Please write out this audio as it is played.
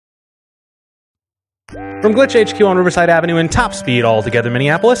From Glitch HQ on Riverside Avenue in Top Speed, all together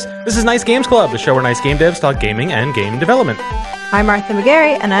Minneapolis, this is Nice Games Club, the show where nice game devs talk gaming and game development. I'm Martha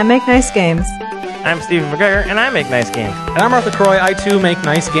McGarry, and I make nice games. I'm Stephen McGregor, and I make nice games. And I'm Arthur Croy, I too make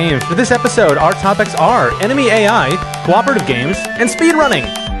nice games. For this episode, our topics are enemy AI, cooperative games, and speedrunning.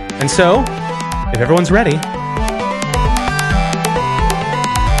 And so, if everyone's ready...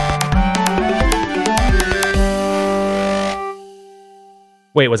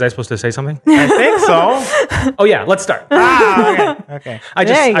 Wait, was I supposed to say something? I think so. Oh yeah, let's start. Okay. I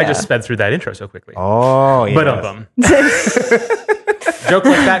just sped through that intro so quickly. Oh, yeah. Jokes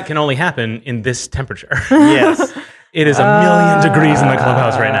like that can only happen in this temperature. Yes. It is 1,000,000 degrees in the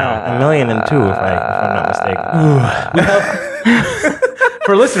clubhouse right now. 1,000,002, if I'm not mistaken.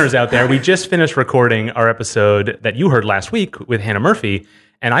 For listeners out there, we just finished recording our episode that you heard last week with Hannah Murphy,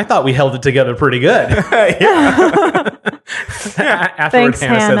 and I thought we held it together pretty good. Afterward, Thanks,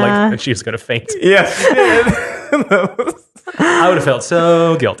 Hannah said Hannah. that she was going to faint. Yes, she did. I would have felt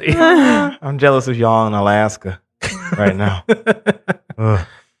so guilty. I'm jealous of y'all in Alaska right now.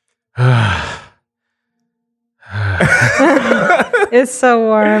 It's so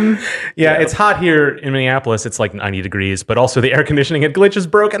warm. Yeah, it's hot here in Minneapolis. It's like 90 degrees, but also the air conditioning at Glitch is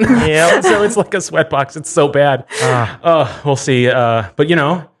broken. Yep. So it's like a sweatbox. It's so bad. We'll see. But you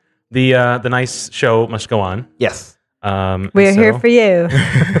know, the nice show must go on. Yes. We're here for you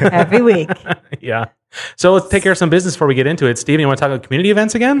every week. Yeah. So let's take care of some business before we get into it. Steven, you want to talk about community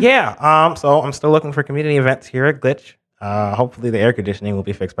events again? Yeah. So I'm still looking for community events here at Glitch. Hopefully the air conditioning will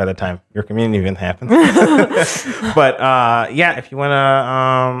be fixed by the time your community event happens. But yeah, if you want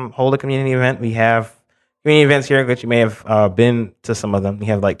to hold a community event, we have community events here at Glitch. You may have been to some of them. We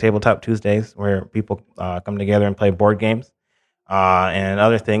have like Tabletop Tuesdays where people come together and play board games. And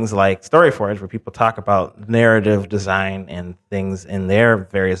other things like StoryForge, where people talk about narrative design and things in their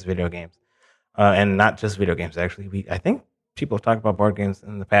various video games. And not just video games, actually. I think people have talked about board games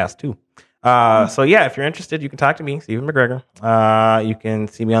in the past, too. So, yeah, if you're interested, you can talk to me, Stephen McGregor. You can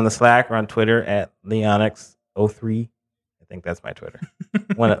see me on the Slack or on Twitter at Leonix03. I think that's my Twitter.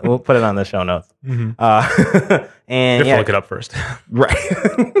 We'll put it on the show notes. Mm-hmm. And look it up first. Right.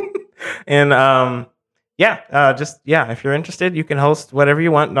 And if you're interested, you can host whatever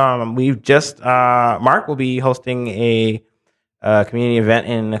you want. We've just Mark will be hosting a community event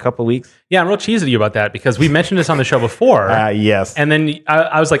in a couple of weeks. Yeah, I'm real cheesy to you about that because we mentioned this on the show before. Yes. And then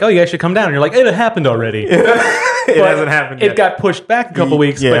I was like, oh, you guys should come down. And you're like, it happened already. It hasn't happened yet. It got pushed back a couple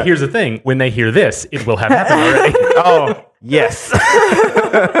weeks. Yeah. But here's the thing. When they hear this, it will have happened already. Oh, yes.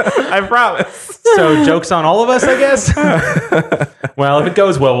 I promise. So jokes on all of us, I guess. Well, if it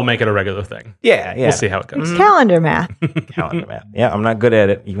goes well, we'll make it a regular thing. Yeah. We'll see how it goes. Calendar math. Calendar math. Yeah, I'm not good at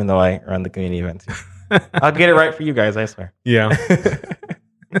it, even though I run the community events. I'll get it right for you guys, I swear. Yeah.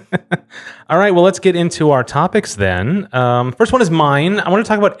 All right, well, let's get into our topics then. First one is mine. I want to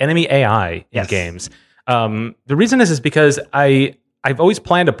talk about enemy AI in games. The reason is because I've always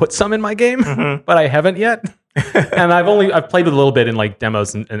planned to put some in my game, but I haven't yet. And I've played with a little bit in like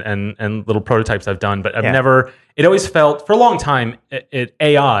demos and little prototypes I've done, but I've never. It always felt for a long time.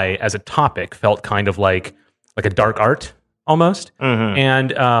 AI as a topic felt kind of like a dark art almost,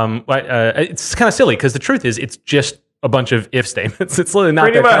 and it's kind of silly because the truth is it's just a bunch of if statements. It's really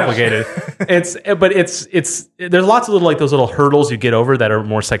not that complicated. It's there's lots of those little hurdles you get over that are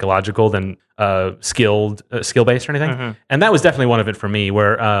more psychological than skill based or anything. And that was definitely one of it for me.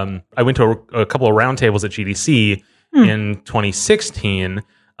 Where I went to a couple of roundtables at GDC in 2016.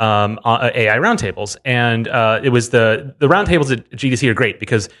 AI roundtables, and it was the roundtables at GDC are great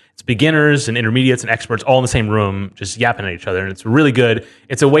because it's beginners and intermediates and experts all in the same room just yapping at each other, and it's really good.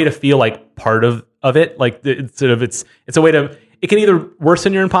 It's a way to feel like part of it, like it's a way to. It can either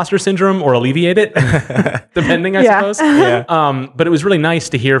worsen your imposter syndrome or alleviate it, depending, I suppose. Yeah. But it was really nice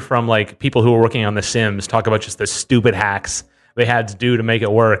to hear from like people who were working on The Sims talk about just the stupid hacks they had to do to make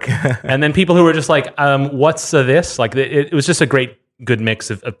it work, and then people who were just like, "What's this?" Like it was just a good mix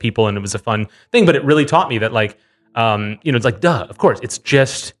of people, and it was a fun thing. But it really taught me that like, it's like, duh, of course, it's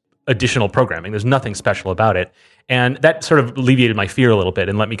just additional programming. There's nothing special about it. And that sort of alleviated my fear a little bit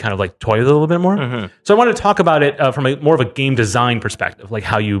and let me kind of like toy with it a little bit more. So I wanted to talk about it from more of a game design perspective, like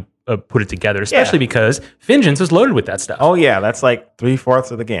how you put it together, especially because Fingens is loaded with that stuff. Oh yeah, that's like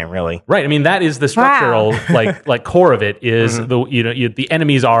 3/4 of the game, really. Right. I mean, that is the structural like core of it. Is the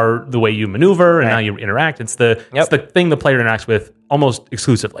enemies are the way you maneuver and how you interact. It's the thing the player interacts with almost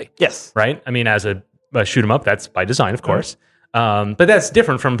exclusively. Yes. Right. I mean, as a shoot 'em up, that's by design, of course. But that's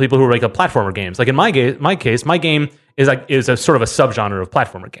different from people who make up platformer games. Like in my case, my game is a sort of a subgenre of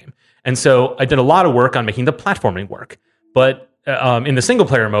platformer game, and so I did a lot of work on making the platforming work. But in the single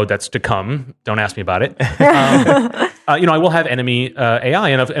player mode that's to come, don't ask me about it. I will have enemy AI,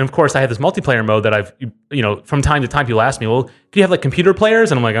 and of course, I have this multiplayer mode that I've, from time to time, people ask me, well, do you have like computer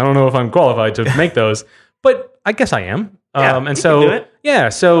players? And I'm like, I don't know if I'm qualified to make those, but I guess I am. And so, I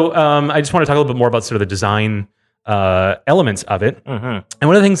just want to talk a little bit more about sort of the design elements of it. Mm-hmm. And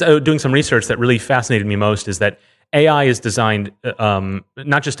one of the things doing some research that really fascinated me most is that AI is designed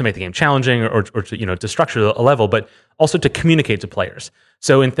not just to make the game challenging or to structure a level, but also to communicate to players.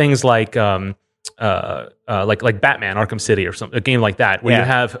 So in things like Batman, Arkham City, or a game like that, where you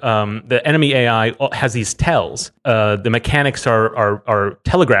have the enemy AI has these tells. The mechanics are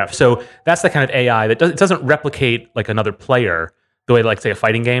telegraphed. So that's the kind of AI that doesn't replicate like another player the way, like, say, a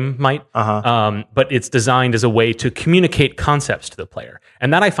fighting game might. But it's designed as a way to communicate concepts to the player.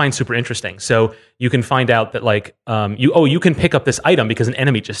 And that I find super interesting. So you can find out that, like, you can pick up this item because an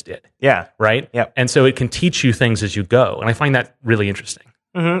enemy just did. Yeah. Right? Yep. And so it can teach you things as you go. And I find that really interesting.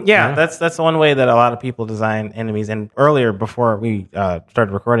 Mm-hmm. Yeah, that's one way that a lot of people design enemies. And earlier, before we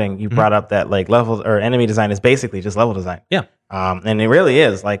started recording, you brought up that, like, levels or enemy design is basically just level design. Yeah. And it really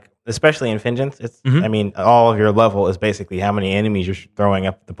is, like, especially in Vengeance, it's, I mean, all of your level is basically how many enemies you're throwing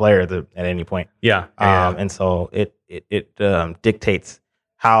up the player at any point. Yeah. And so it dictates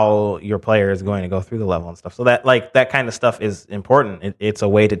how your player is going to go through the level and stuff. So that kind of stuff is important. It's a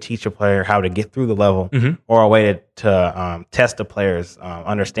way to teach a player how to get through the level, or a way to test a player's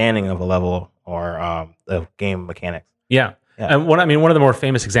understanding of a level or the game mechanics. Yeah. And one of the more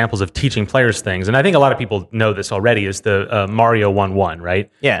famous examples of teaching players things, and I think a lot of people know this already, is the Mario 1-1,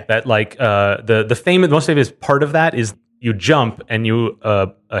 right? Yeah. That, like, the most famous part of that is you jump and you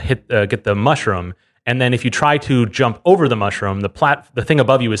get the mushroom, and then if you try to jump over the mushroom, the thing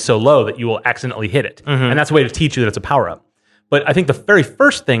above you is so low that you will accidentally hit it, and that's a way to teach you that it's a power up. But I think the very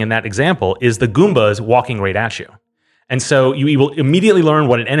first thing in that example is the Goombas walking right at you, and so you will immediately learn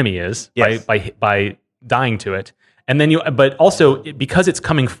what an enemy is by dying to it. And then but also because it's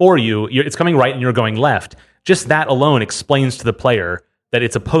coming for you, it's coming right and you're going left. Just that alone explains to the player that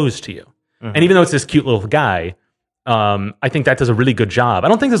it's opposed to you. And even though it's this cute little guy, I think that does a really good job. I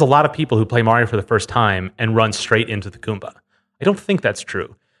don't think there's a lot of people who play Mario for the first time and run straight into the Goomba. I don't think that's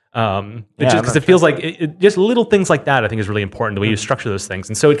true. Because it feels like just little things like that, I think, is really important, the way you structure those things.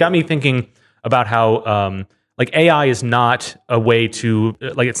 And so it got me thinking about how AI is not a way to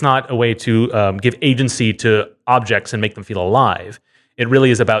give agency to objects and make them feel alive. It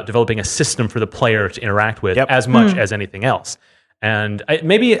really is about developing a system for the player to interact with as much as anything else. And I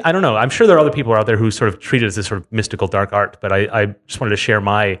don't know. I'm sure there are other people out there who sort of treat it as this sort of mystical dark art, but I just wanted to share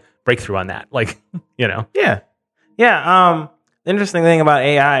my breakthrough on that. Yeah. The interesting thing about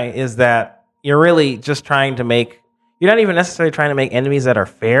AI is that you're really just trying to make. You're not even necessarily trying to make enemies that are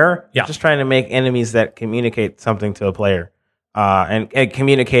fair. You're just trying to make enemies that communicate something to a player, and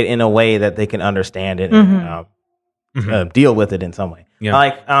communicate in a way that they can understand it and deal with it in some way. Yeah.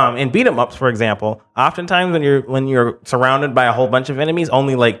 Like in beat 'em ups, for example, oftentimes when you're surrounded by a whole bunch of enemies,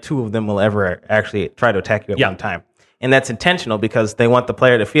 only like 2 of them will ever actually try to attack you at one time, and that's intentional because they want the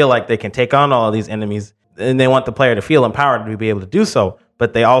player to feel like they can take on all of these enemies, and they want the player to feel empowered to be able to do so.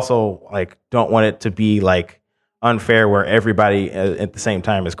 But they also don't want it to be unfair where everybody at the same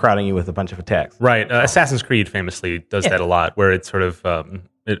time is crowding you with a bunch of attacks. Right. Assassin's Creed famously does that a lot, where it sort of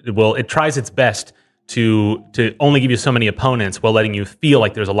it tries its best to only give you so many opponents while letting you feel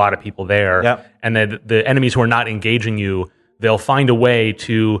like there's a lot of people there. And then the enemies who are not engaging you, they'll find a way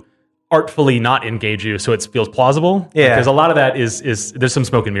to artfully not engage you so it feels plausible. Because a lot of that is there's some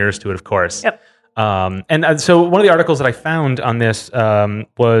smoke and mirrors to it, of course. So one of the articles that I found on this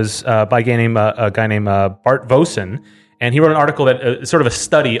was by a guy named Bart Vosen, and he wrote an article that sort of a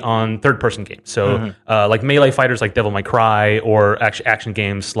study on third-person games. So like melee fighters like Devil May Cry, or action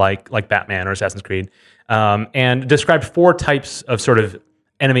games like Batman or Assassin's Creed, and described 4 types of sort of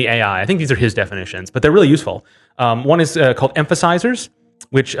enemy AI. I think these are his definitions, but they're really useful. One is called emphasizers,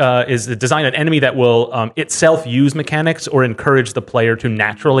 which is design an enemy that will itself use mechanics or encourage the player to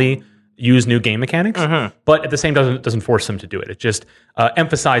naturally use new game mechanics, but at the same time doesn't force them to do it. It just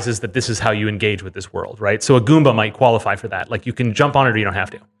emphasizes that this is how you engage with this world, right? So a Goomba might qualify for that. Like, you can jump on it or you don't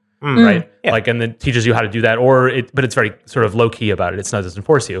have to, right? Yeah. And then teaches you how to do that, but it's very sort of low key about it. It doesn't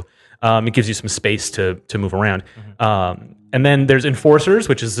force you. It gives you some space to move around. And then there's enforcers,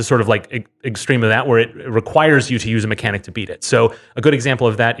 which is the sort of extreme of that, where it requires you to use a mechanic to beat it. So a good example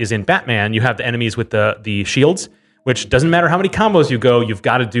of that is in Batman. You have the enemies with the shields, which doesn't matter how many combos you go, you've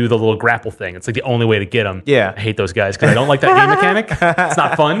got to do the little grapple thing. It's the only way to get them. Yeah. I hate those guys because I don't like that game mechanic. It's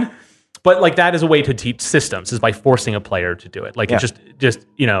not fun. But that is a way to teach systems, is by forcing a player to do it. It's just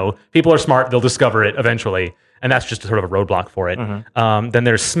people are smart, they'll discover it eventually. and that's just sort of a roadblock for it. Then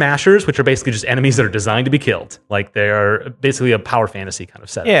there's smashers, which are basically just enemies that are designed to be killed. Like they are basically a power fantasy kind of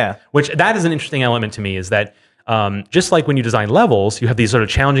setup. Yeah. Which that is an interesting element to me, is that just like when you design levels, you have these sort of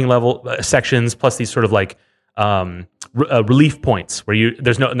challenging level sections plus these sort of like relief points where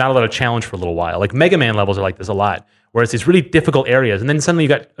there's not a lot of challenge for a little while. Like Mega Man levels are like this a lot, where it's these really difficult areas, and then suddenly you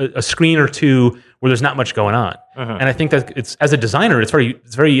got a screen or two where there's not much going on. And I think that it's, as a designer, it's very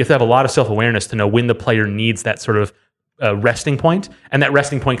you have to have a lot of self-awareness to know when the player needs that sort of resting point, and that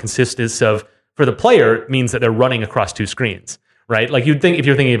resting point consists of, for the player, it means that they're running across two screens, right? Like you'd think, if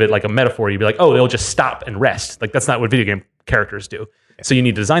you're thinking of it like a metaphor, you'd be like, oh, they'll just stop and rest. Like that's not what video game characters do. So you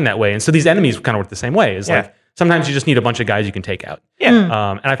need to design that way, and so these enemies kind of work the same way. Is like sometimes you just need a bunch of guys you can take out. And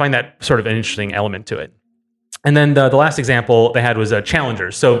I find that sort of an interesting element to it. And then the last example they had was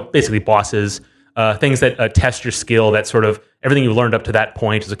challengers. So basically bosses, things that test your skill, that sort of everything you learned up to that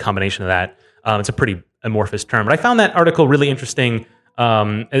point is a combination of that. It's a pretty amorphous term. But I found that article really interesting.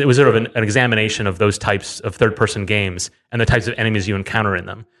 It was sort of an examination of those types of third-person games and the types of enemies you encounter in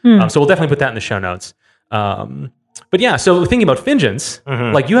them. So we'll definitely put that in the show notes. But yeah, so thinking about Fingens,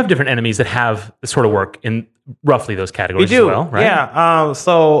 like you have different enemies that have this sort of work in roughly those categories as well, right? Yeah.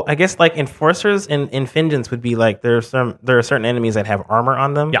 So I guess like enforcers in Fingens would be like there are certain enemies that have armor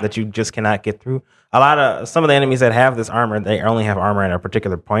on them that you just cannot get through. Some of the enemies that have this armor, they only have armor at a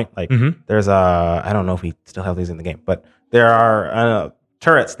particular point. Like there's I don't know if we still have these in the game, but there are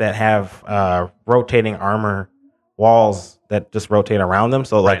turrets that have rotating armor walls that just rotate around them.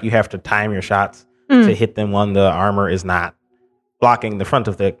 So like you have to time your shots to hit them when the armor is not blocking the front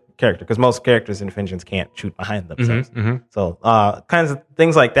of the character, because most characters in Fingens can't shoot behind themselves. So kinds of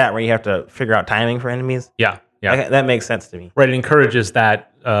things like that where you have to figure out timing for enemies. Yeah. That makes sense to me. Right, it encourages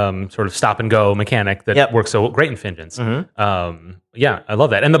that sort of stop and go mechanic that works so great in Fingens. Yeah, I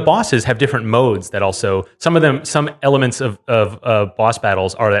love that. And the bosses have different modes that also, some elements of boss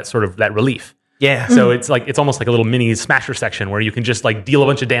battles are that sort of that relief. Yeah. So it's almost like a little mini smasher section where you can just like deal a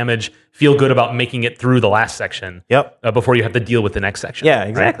bunch of damage, feel good about making it through the last section. Before you have to deal with the next section. Yeah,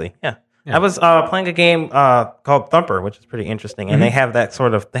 exactly. Right? Yeah. I was playing a game called Thumper, which is pretty interesting, and they have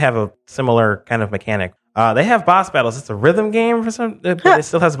they have a similar kind of mechanic. They have boss battles. It's a rhythm game for some, but it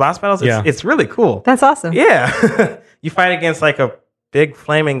still has boss battles. It's really cool. That's awesome. Yeah. You fight against like a big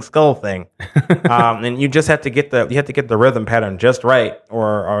flaming skull thing, and you just have to get the rhythm pattern just right,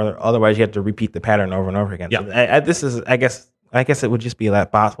 or otherwise you have to repeat the pattern over and over again. So I guess it would just be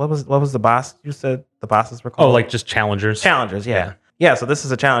that boss. What was the boss you said the bosses were called? Oh, like just challengers. Yeah, so this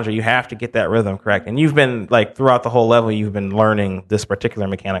is a challenger. You have to get that rhythm correct. And you've been, like, throughout the whole level, you've been learning this particular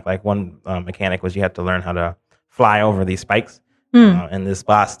mechanic. Like, one mechanic was you had to learn how to fly over these spikes. And this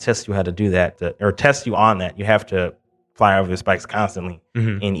boss tests you how to do that, or tests you on that. You have to fly over the spikes constantly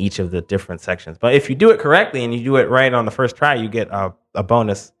in each of the different sections. But if you do it correctly and you do it right on the first try, you get a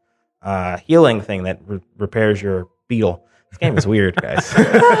bonus healing thing that repairs your beetle. This game is weird, guys.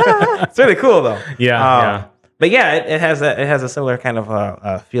 It's really cool, though. Yeah. But yeah, it has a similar kind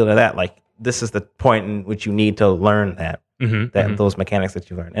of feel to that. Like this is the point in which you need to learn those mechanics that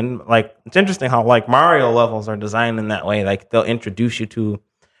you learn. And like it's interesting how like Mario levels are designed in that way. Like they'll introduce you to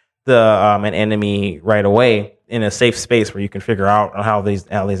an enemy right away in a safe space where you can figure out how these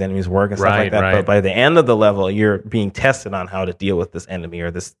enemies work and stuff like that. But by the end of the level, you're being tested on how to deal with this enemy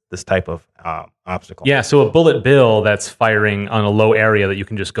or this type of obstacle. Yeah, so a bullet bill that's firing on a low area that you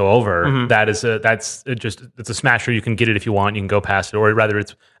can just go over. It's a smasher. You can get it if you want. You can go past it, or rather,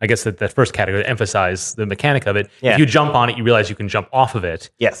 it's I guess that first category to emphasize the mechanic of it. Yeah. If you jump on it, you realize you can jump off of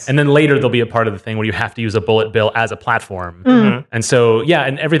it. Yes, and then later there'll be a part of the thing where you have to use a bullet bill as a platform. And so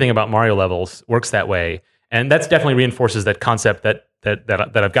and everything about Mario levels works that way. And that's definitely reinforces that concept that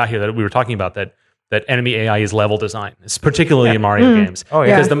I've got here that we were talking about, that enemy AI is level design. It's particularly in Mario games. Oh,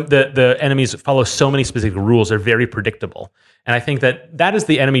 yeah. Because the enemies follow so many specific rules. They're very predictable. And I think that is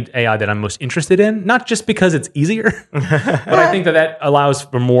the enemy AI that I'm most interested in, not just because it's easier, but I think that allows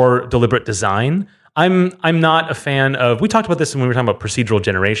for more deliberate design. I'm not a fan of, we talked about this when we were talking about procedural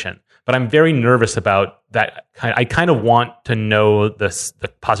generation, but I'm very nervous about that. I kind of want to know the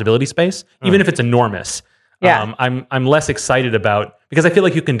possibility space, even if it's enormous. Yeah. I'm less excited about, because I feel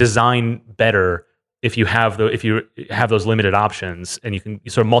like you can design better if you have those limited options and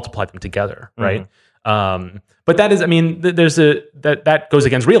you sort of multiply them together, right? But that is, I mean, that goes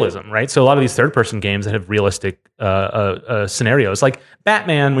against realism, right? So a lot of these third-person games that have realistic scenarios, like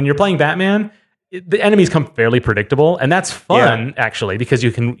Batman, when you're playing Batman, the enemies come fairly predictable, and that's fun actually, because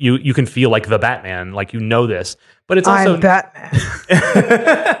you can feel like the Batman, like this. But it's also I'm Batman.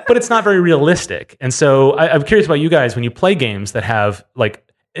 but it's not very realistic. And so I'm curious about you guys when you play games that have like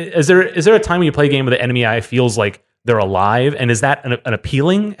is there a time when you play a game where the enemy AI feels like they're alive, and is that an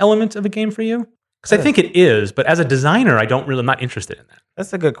appealing element of a game for you? Because I think it is, but as a designer, I'm not interested in that.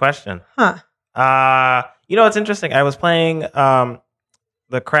 That's a good question. Huh. It's interesting. I was playing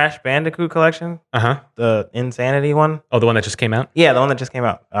the Crash Bandicoot collection, the Insanity one. Oh, the one that just came out? Yeah, the one that just came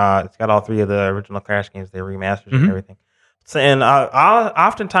out. It's got all 3 of the original Crash games. They remastered and everything. So, and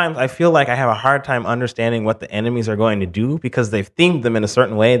oftentimes I feel like I have a hard time understanding what the enemies are going to do because they've themed them in a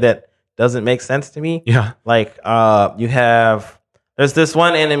certain way that doesn't make sense to me. Yeah. Like there's this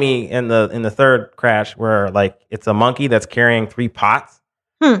one enemy in the third Crash where like it's a monkey that's carrying 3 pots.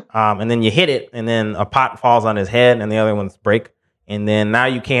 And then you hit it, and then a pot falls on his head, and the other ones break. And then now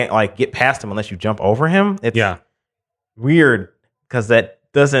you can't like get past him unless you jump over him. It's weird because that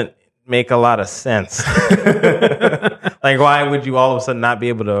doesn't make a lot of sense. Like, why would you all of a sudden not be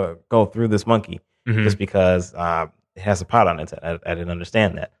able to go through this monkey just because it has a pot on it? I didn't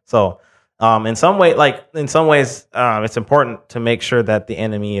understand that. So, in some ways, it's important to make sure that the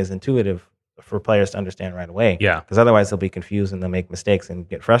enemy is intuitive for players to understand right away. Yeah. Because otherwise they'll be confused and they'll make mistakes and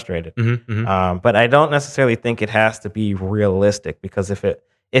get frustrated. But I don't necessarily think it has to be realistic because if it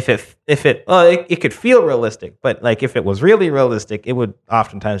could feel realistic, but like if it was really realistic, it would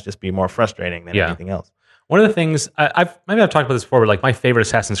oftentimes just be more frustrating than anything else. One of the things I've talked about this before, but like my favorite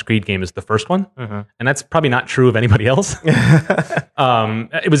Assassin's Creed game is the first one, and that's probably not true of anybody else. It's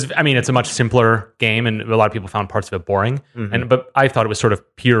a much simpler game, and a lot of people found parts of it boring. But I thought it was sort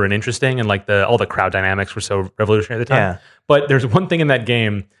of pure and interesting, and like all the crowd dynamics were so revolutionary at the time. Yeah. But there's one thing in that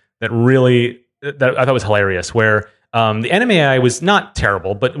game that I thought was hilarious, where the enemy AI was not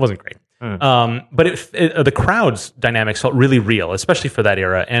terrible, but it wasn't great. But the crowd's dynamics felt really real, especially for that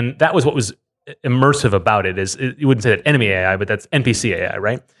era, and that was what was immersive about it. You wouldn't say that enemy AI, but that's NPC AI,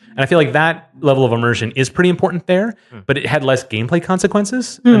 right? And I feel like that level of immersion is pretty important there, but it had less gameplay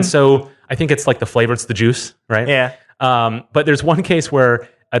consequences. And so I think it's like the flavor, it's the juice, right? Yeah. But there's one case where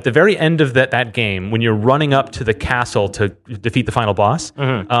at the very end of that game, when you're running up to the castle to defeat the final boss,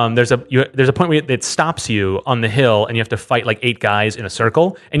 there's a point where it stops you on the hill, and you have to fight like 8 guys in a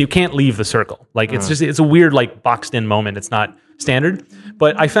circle, and you can't leave the circle. Like it's a weird like boxed in moment. It's not standard,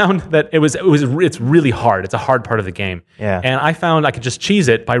 but I found that it's really hard. It's a hard part of the game. Yeah. And I found I could just cheese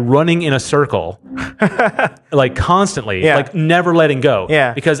it by running in a circle, like constantly, like never letting go.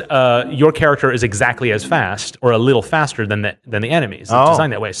 Yeah. Because your character is exactly as fast or a little faster than the enemies. It's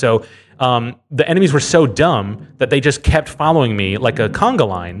designed that way. So the enemies were so dumb that they just kept following me like a conga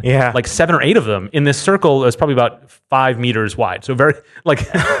line. Yeah. Like 7 or 8 of them in this circle that was probably about 5 meters wide. So very like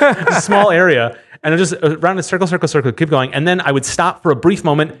a small area. And I just around a circle, keep going. And then I would stop for a brief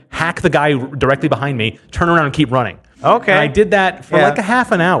moment, hack the guy directly behind me, turn around and keep running. Okay. And I did that for like a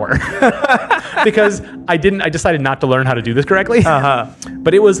half an hour because I decided not to learn how to do this correctly.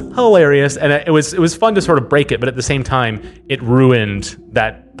 But it was hilarious, and it was fun to sort of break it, but at the same time, it ruined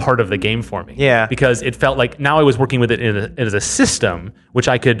that part of the game for me. Yeah. Because it felt like now I was working with it as a system, which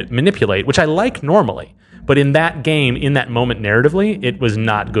I could manipulate, which I like normally. But in that game, in that moment narratively, it was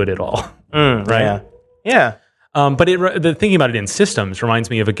not good at all. Right? Yeah. But thinking about it in systems reminds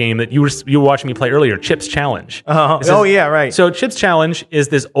me of a game that you were watching me play earlier, Chips Challenge. Right. So Chips Challenge is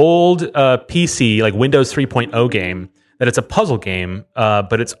this old PC, like Windows 3.0 game, that it's a puzzle game,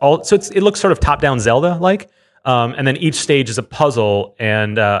 but it looks sort of top-down Zelda-like. And then each stage is a puzzle,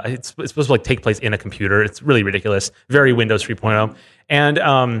 and it's supposed to like take place in a computer. It's really ridiculous, very Windows 3.0.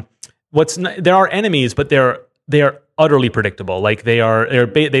 And there are enemies, but they are utterly predictable. Like they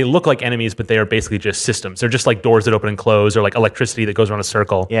look like enemies, but they are basically just systems. They're just like doors that open and close, or like electricity that goes around a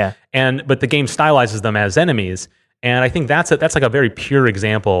circle. Yeah. But the game stylizes them as enemies, and I think that's like a very pure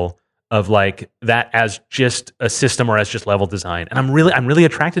example of like that as just a system or as just level design. And I'm really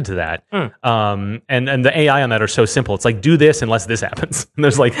attracted to that. And the AI on that are so simple. It's like do this unless this happens. And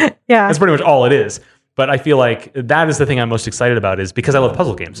there's like that's pretty much all it is. But I feel like that is the thing I'm most excited about, is because I love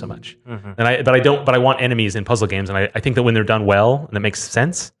puzzle games so much. And I want enemies in puzzle games, and I think that when they're done well and it makes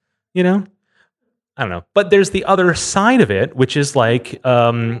sense, I don't know. But there's the other side of it, which is like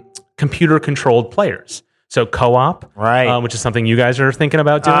computer controlled players. So co-op, right? Which is something you guys are thinking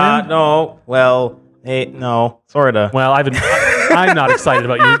about doing. No. Well, no, sorta. Well, I'm not excited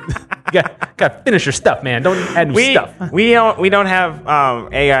about you. You got finish your stuff, man. Don't add new stuff. We don't have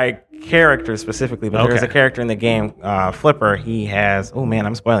AI characters specifically, but there's a character in the game, Flipper. He has. Oh man,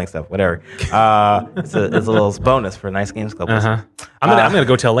 I'm spoiling stuff. Whatever. It's a little bonus for Nice Games Club. I'm gonna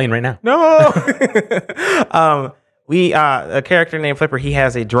go tell Lane right now. No. A character named Flipper. He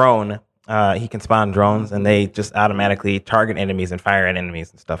has a drone. He can spawn drones, and they just automatically target enemies and fire at enemies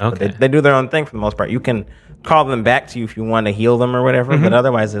and stuff. Okay. But they do their own thing for the most part. You can call them back to you if you want to heal them or whatever. But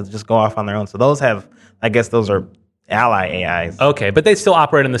otherwise, they'll just go off on their own. So those have, I guess, those are ally AIs. Okay, but they still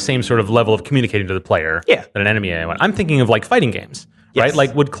operate on the same sort of level of communicating to the player that an enemy AI would. I'm thinking of like fighting games, right?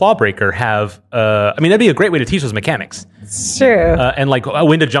 Like would Clawbreaker have, that'd be a great way to teach those mechanics. It's true. And like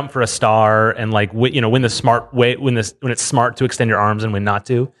when to jump for a star and like, when the smart way, when it's smart to extend your arms and when not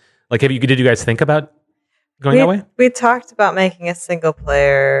to. Like, did you guys think about going that way? We talked about making a single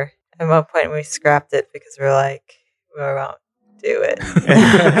player. At one point we scrapped it because we were like, we won't do it.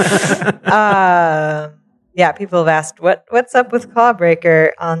 Yeah, people have asked what's up with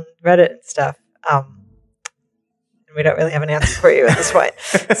Clawbreaker on Reddit and stuff. And we don't really have an answer for you at this point.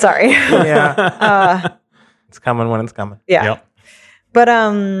 Sorry. Yeah. It's coming when it's coming. Yeah. Yep. But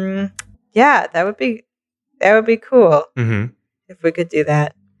yeah, that would be cool if we could do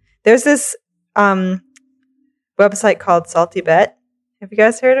that. There's this website called Salty Bet. Have you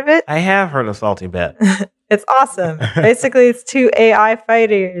guys heard of it? I have heard of Salty Bet. It's awesome. Basically, it's two AI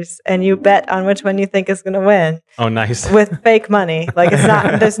fighters, and you bet on which one you think is going to win. Oh, nice. With fake money. Like, it's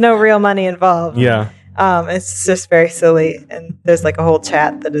not. There's no real money involved. Yeah. It's just very silly, and there's like a whole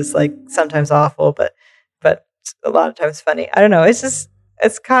chat that is like sometimes awful, but a lot of times funny. I don't know. It's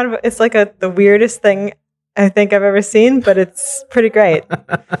like the weirdest thing I think I've ever seen, but it's pretty great,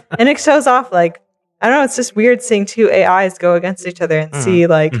 and it shows off like, I don't know. It's just weird seeing two AIs go against each other and see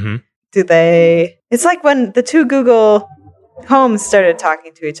like. Do they? It's like when the two Google Homes started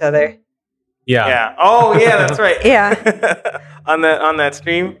talking to each other. Yeah. Yeah. Oh, yeah. That's right. Yeah. on that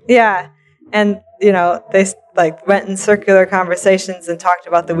stream. Yeah, and they like went in circular conversations and talked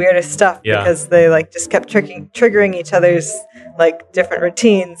about the weirdest stuff because they like just kept triggering each other's like different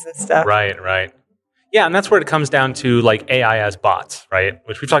routines and stuff. Right. Yeah, and that's where it comes down to like AI as bots, right?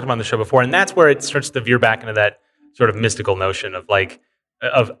 Which we've talked about on the show before, and that's where it starts to veer back into that sort of mystical notion of like.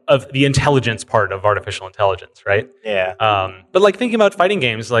 Of the intelligence part of artificial intelligence, right? Yeah. But like thinking about fighting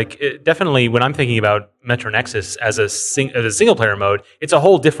games, like definitely when I'm thinking about Metro Nexus as a single player mode, it's a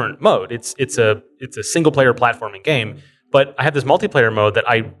whole different mode. It's a single player platforming game. But I have this multiplayer mode that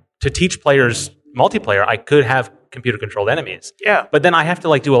to teach players multiplayer, I could have computer controlled enemies. Yeah. But then I have to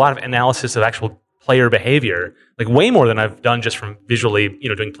like do a lot of analysis of actual player behavior, like way more than I've done just from visually,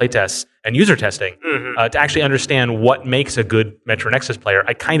 doing playtests and user testing, to actually understand what makes a good Metro Nexus player.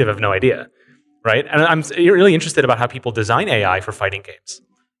 I kind of have no idea, right? And I'm really interested about how people design AI for fighting games.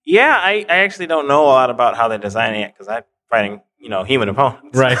 Yeah, I actually don't know a lot about how they're designing it because I'm fighting, human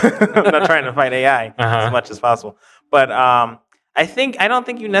opponents. Right. I'm not trying to fight AI as much as possible. But I don't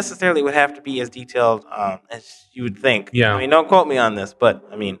think you necessarily would have to be as detailed as you would think. Yeah. I mean, don't quote me on this, but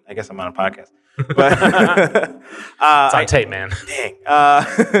I mean, I guess I'm on a podcast. But it's on tape, man. Dang.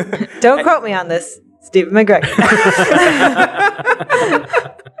 Don't quote me on this, Stephen McGregor.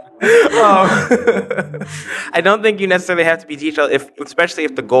 I don't think you necessarily have to be detailed, especially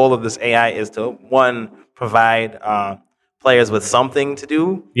if the goal of this AI is to, one, provide players with something to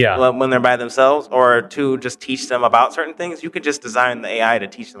do when they're by themselves, or two, just teach them about certain things. You could just design the AI to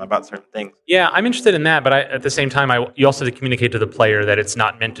teach them about certain things. Yeah, I'm interested in that, but at the same time, you also have to communicate to the player that it's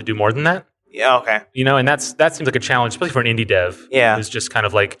not meant to do more than that. Yeah, okay. And that seems like a challenge, especially for an indie dev. Yeah. Who's just kind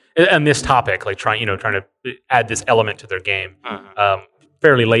of like, and this topic, like trying to add this element to their game.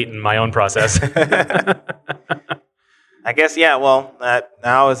 Fairly late in my own process. I guess, yeah, well,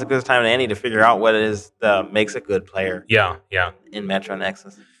 now is a good time to any to figure out what it is that makes a good player. Yeah. In Metro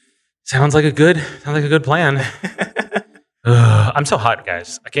Nexus. Sounds like a good plan. I'm so hot,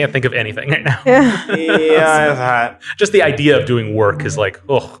 guys. I can't think of anything right now. Yeah, it's hot. Just the idea of doing work is like,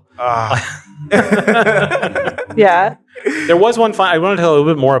 Yeah. There was one I want to tell a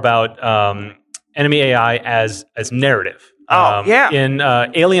little bit more about enemy AI as narrative. In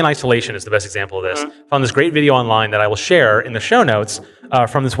Alien Isolation is the best example of this. Found this great video online that I will share in the show notes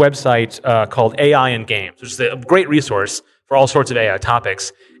from this website called AI in Games, which is a great resource for all sorts of AI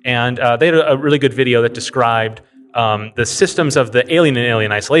topics. And they had a really good video that described the systems of the Alien and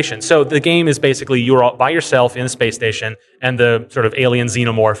Alien Isolation. So the game is basically you're all by yourself in a space station, and the sort of alien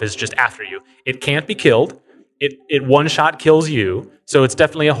xenomorph is just after you. It can't be killed. It one shot kills you. So it's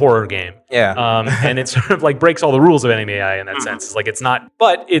definitely a horror game. Yeah. And it sort of like breaks all the rules of enemy AI in that sense. It's like it's not,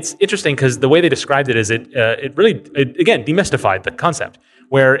 but it's interesting because the way they described it is it really again demystified the concept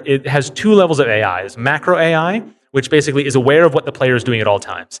where it has two levels of AI. It's macro AI, which basically is aware of what the player is doing at all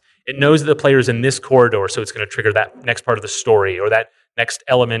times. It knows that the player is in this corridor, so it's going to trigger that next part of the story or that next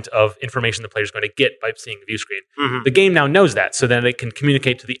element of information the player is going to get by seeing the view screen. The game now knows that, so then it can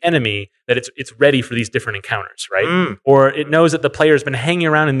communicate to the enemy that it's ready for these different encounters, right? Or it knows that the player has been hanging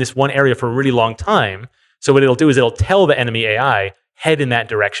around in this one area for a really long time, so what it'll do is it'll tell the enemy AI, head in that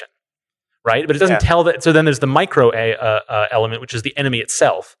direction, right? But it doesn't tell that. So then there's the micro element, which is the enemy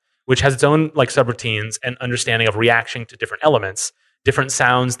itself, which has its own like subroutines and understanding of reaction to different elements, different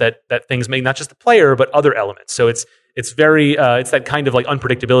sounds that things make, not just the player but other elements. So it's very it's that kind of like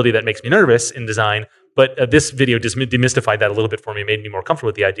unpredictability that makes me nervous in design. But this video demystified that a little bit for me, made me more comfortable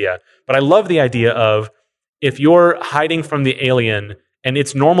with the idea. But I love the idea of if you're hiding from the alien and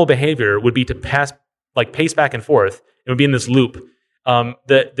its normal behavior would be to pace back and forth, it would be in this loop.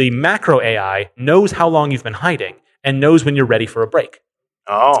 The macro AI knows how long you've been hiding and knows when you're ready for a break.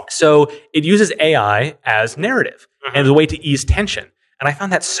 Oh. So it uses AI as narrative and as a way to ease tension. And I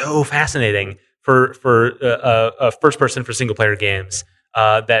found that so fascinating for first person for single player games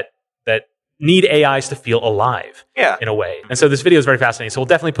that need AIs to feel alive in a way. And so this video is very fascinating. So we'll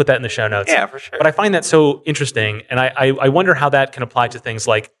definitely put that in the show notes. Yeah, for sure. But I find that so interesting. And I wonder how that can apply to things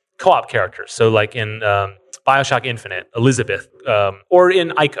like co-op characters. So like in BioShock Infinite, Elizabeth, or in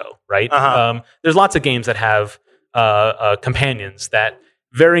Ico, right? There's lots of games that have companions that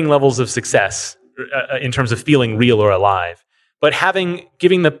varying levels of success in terms of feeling real or alive. But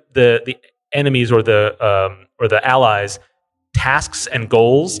giving the enemies or the allies tasks and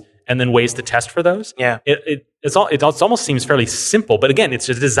goals and then ways to test for those. Yeah. It almost seems fairly simple, but again, it's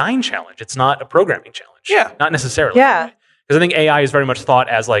a design challenge. It's not a programming challenge. Yeah. Not necessarily. Yeah. Because I think AI is very much thought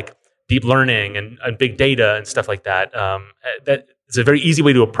as like deep learning and big data and stuff like that. That is a very easy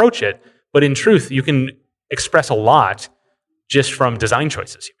way to approach it. But in truth, you can express a lot just from design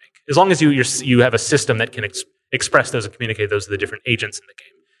choices you make. As long as you have a system that can express those and communicate those to the different agents in the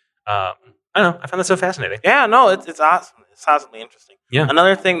game. I don't know. I found that so fascinating. Yeah, no, it's awesome. It's awesomely interesting. Yeah.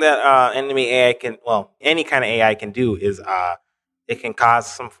 Another thing that enemy AI any kind of AI can do is it can cause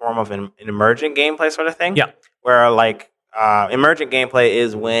some form of an emergent gameplay sort of thing. Yeah. Where like emergent gameplay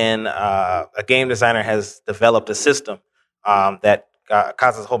is when a game designer has developed a system that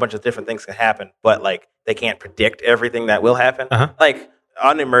causes a whole bunch of different things to happen, but like they can't predict everything that will happen. Like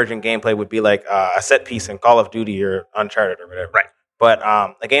unemergent gameplay would be like a set piece in Call of Duty or Uncharted or whatever. Right. But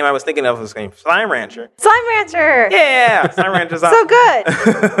the game I was thinking of was named Slime Rancher. Slime Rancher. Yeah, Slime Rancher's so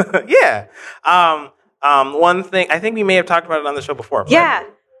good. Yeah. One thing, I think we may have talked about it on the show before. Yeah,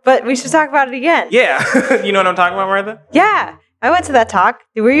 but we should talk about it again. Yeah. You know what I'm talking about, Martha? Yeah. I went to that talk.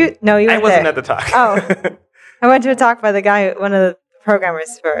 Were you? No, you weren't I wasn't there. at the talk. Oh. I went to a talk by the guy, one of the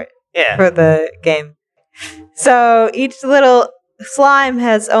programmers for the game. So each little slime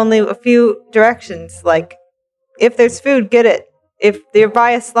has only a few directions. Like, if there's food, get it. If you're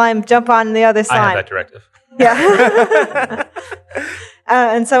by a slime, jump on the other slime. I have that directive. Yeah.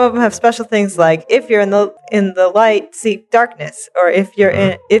 And some of them have special things like if you're in the light, seek darkness, or if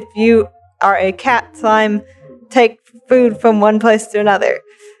you are a cat slime, take food from one place to another.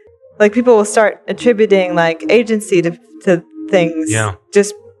 Like people will start attributing like agency to things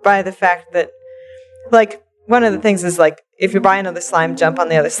just by the fact that like one of the things is like if you're by another slime, jump on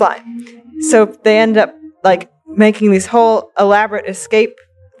the other slime. So they end up like making these whole elaborate escape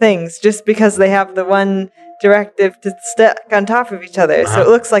things just because they have the one directive to stick on top of each other. So it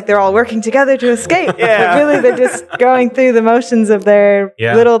looks like they're all working together to escape. But really they're just going through the motions of their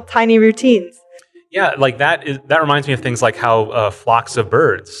little tiny routines. Yeah, like that reminds me of things like how flocks of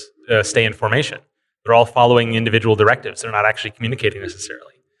birds stay in formation. They're all following individual directives. They're not actually communicating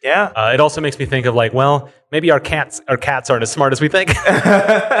necessarily. Yeah. It also makes me think of like, well, maybe our cats aren't as smart as we think.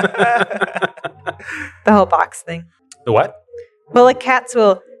 The whole box thing. The what? Well, like cats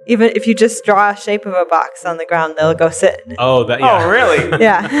will, even if you just draw a shape of a box on the ground, they'll go sit in it. Oh, that. Yeah. Oh, really?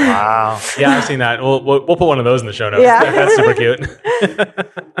 Yeah. Wow. Yeah, I've seen that. We'll put one of those in the show notes. Yeah. That's super cute.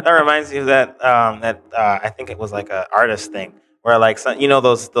 That reminds me of that I think it was like an artist thing where like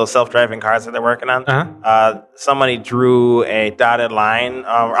those self-driving cars that they're working on. Somebody drew a dotted line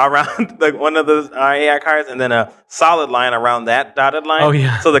around like one of those AI cars, and then a solid line around that dotted line. Oh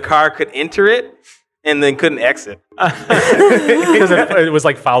yeah. So the car could enter it and then couldn't exit Because it was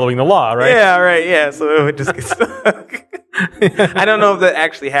like following the law, right? Yeah, right. Yeah, so it would just get stuck. I don't know if that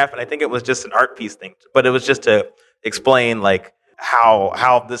actually happened. I think it was just an art piece thing, but it was just to explain like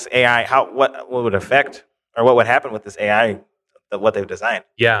how this AI what would affect or what would happen with this AI. What they've designed.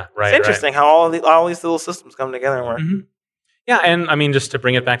 Yeah, right. It's interesting how all these little systems come together and work. Mm-hmm. Yeah, and I mean, just to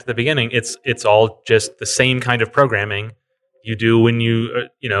bring it back to the beginning, it's all just the same kind of programming you do when you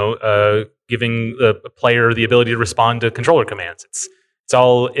giving the player the ability to respond to controller commands. It's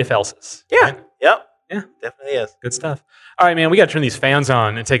all if else's. Yeah. Right? Yep. Yeah, definitely is. Good stuff. All right, man, we got to turn these fans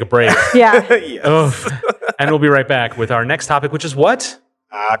on and take a break. Yeah. Yes. And we'll be right back with our next topic, which is what?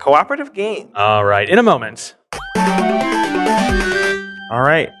 Cooperative game. All right, in a moment. All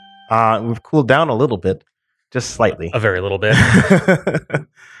right. We've cooled down a little bit, just slightly. A very little bit.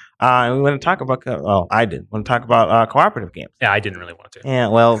 And we want to talk about. Well, I did want to talk about cooperative games. Yeah, I didn't really want to. Yeah.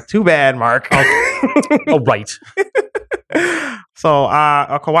 Well, too bad, Mark. Oh, right. So,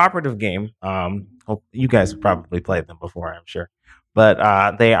 a cooperative game. You guys have probably played them before, I'm sure.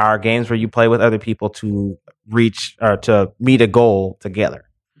 But they are games where you play with other people to reach or to meet a goal together.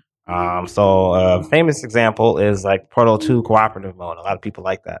 So a famous example is like Portal 2 cooperative mode. A lot of people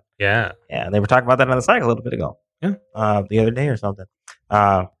like that. Yeah. Yeah, they were talking about that on the site a little bit ago. Yeah. The other day or something.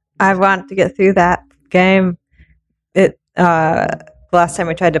 I want to get through that game. It the last time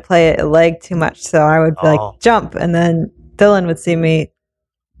we tried to play it, it lagged too much, so I would be like jump, and then Dylan would see me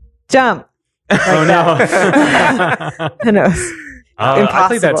jump. Like Oh no. And it was I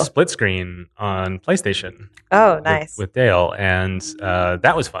played that impossible. split screen on PlayStation. Oh, nice. With Dale, and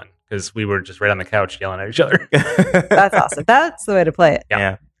that was fun because we were just right on the couch yelling at each other. That's awesome. That's the way to play it.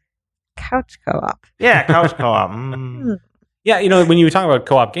 Yeah. Couch co-op. Yeah, couch co-op. Yeah, you know, when you talk about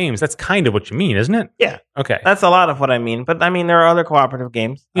co-op games, that's kind of what you mean, isn't it? Yeah. Okay. That's a lot of what I mean. But I mean, there are other cooperative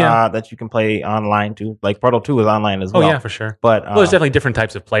games that you can play online too. Like Portal 2 is online as well. Oh, yeah, for sure. But Well, there's definitely different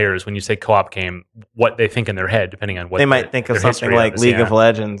types of players when you say co-op game, what they think in their head, depending on what they might think of their something history like is, League yeah. of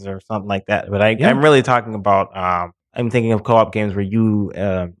Legends or something like that. But Yeah. I'm really talking about. I'm thinking of co-op games where you,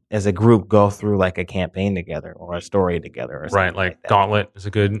 as a group, go through like a campaign together or a story together. Or something Right, like that. Gauntlet is a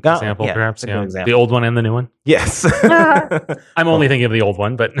good example, yeah, perhaps. it's a good Yeah, example. the old one and the new one. Yes. I'm only thinking of the old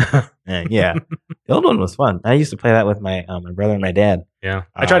one, but Yeah. The old one was fun. I used to play that with my my brother and my dad. yeah,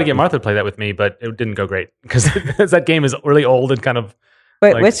 I tried to get Martha to play that with me, but it didn't go great because that game is really old and kind of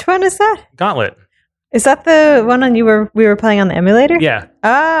Wait, like- which one is that? Gauntlet. Is that the one on we were playing on the emulator? Yeah,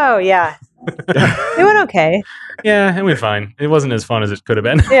 Oh, yeah. It went okay. yeah, it went fine. It wasn't as fun as it could have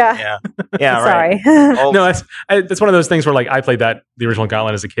been. Yeah. Yeah. Yeah. Right. Sorry. Old- No, that's one of those things where like I played the original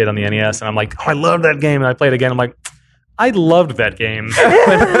Gauntlet as a kid on the NES, and I'm like, oh, I love that game, and I played it again. I'm like, I loved that game,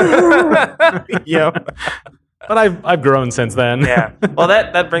 Yep. but I've grown since then. Yeah. Well,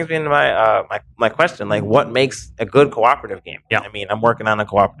 that brings me into my my question. Like, what makes a good cooperative game? Yeah. I mean, I'm working on a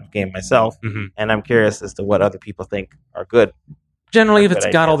cooperative game myself, Mhm. and I'm curious as to what other people think are good. Generally, if Good it's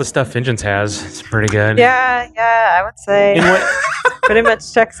idea. got all the stuff Vengeance has, it's pretty good. Yeah, I would say In what, pretty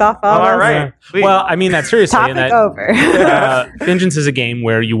much checks off all All those. right. Yeah. Sweet. Well, I mean that seriously. Topic in that, over. Vengeance is a game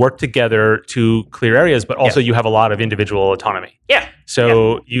where you work together to clear areas, but also you have a lot of individual autonomy. Yeah.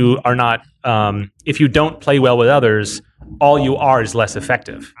 So you are not, if you don't play well with others, all you are is less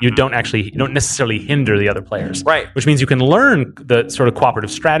effective. You don't necessarily hinder the other players. Right. Which means you can learn the sort of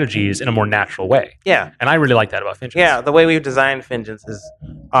cooperative strategies in a more natural way. Yeah. And I really like that about Vengeance. Yeah. The way we've designed Vengeance is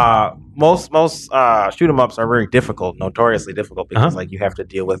most shoot 'em ups are very difficult, notoriously difficult because like you have to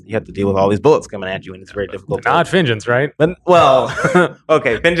deal with all these bullets coming at you, and it's very difficult. Not Vengeance, right? But well,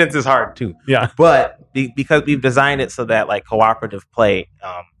 okay, Vengeance is hard too. Yeah. But because we've designed it so that like cooperative play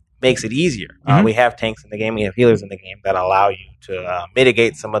makes it easier. Mhm. We have tanks in the game, we have healers in the game that allow you to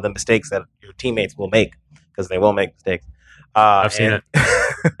mitigate some of the mistakes that your teammates will make because they will make mistakes. I've seen it.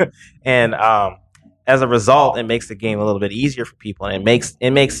 And as a result, it makes the game a little bit easier for people, and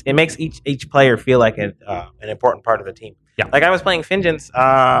it makes each player feel like an important part of the team. Yeah. Like I was playing Vengeance.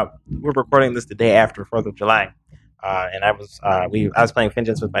 We're recording this the day after 4th of July, and I was playing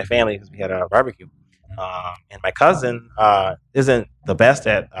Vengeance with my family because we had a barbecue. And my cousin isn't the best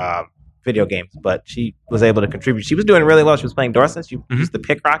at video games, but she was able to contribute. She was doing really well. She was playing Dorset. She used the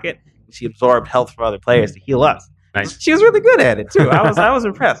pick rocket. And she absorbed health from other players to heal us. Nice. She was really good at it too. I was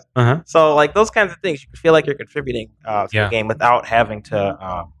impressed. Uh-huh. So like those kinds of things, you can feel like you're contributing to the game without having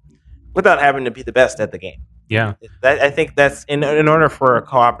to be the best at the game. Yeah. I think that's in order for a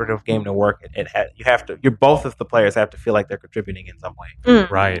cooperative game to work. Both of the players have to feel like they're contributing in some way.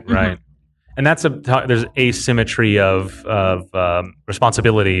 Right, right. And there's asymmetry of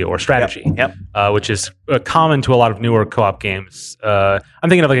responsibility or strategy, Yep. Which is common to a lot of newer co-op games. I'm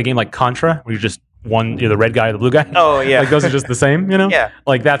thinking of like a game like Contra, where you're the red guy or the blue guy. Oh yeah. Like those are just the same, you know? Yeah.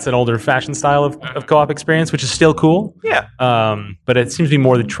 Like that's an older fashioned style of co-op experience, which is still cool. Yeah. But it seems to be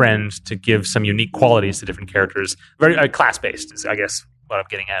more the trend to give some unique qualities to different characters. Very class-based is, I guess, what I'm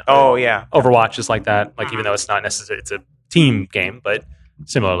getting at. Oh yeah. Overwatch is like that. Like even though it's not necessarily, it's a team game, but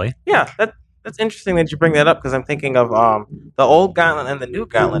similarly. Yeah, that's interesting that you bring that up because I'm thinking of the old Gauntlet and the new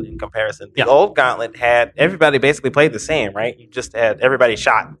Gauntlet in comparison. The old Gauntlet had everybody basically played the same, right? You just had everybody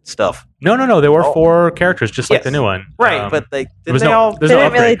shot stuff. No. There were 4 characters, just like the new one. Right, but they there's they no- all They there's no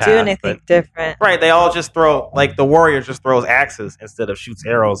didn't really upgrade do path, anything but- different. right. They all just throw like the warrior just throws axes instead of shoots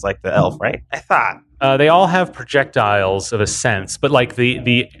arrows like the elf, right? I thought They all have projectiles of a sense, but like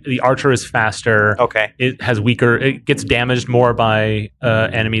the archer is faster. Okay. It has weaker. It gets damaged more by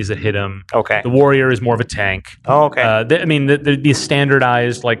enemies that hit him. Okay. The warrior is more of a tank. Oh, okay. I mean, the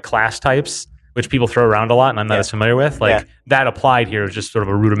standardized like class types, which people throw around a lot, and I'm not as familiar with. Like that applied here is just sort of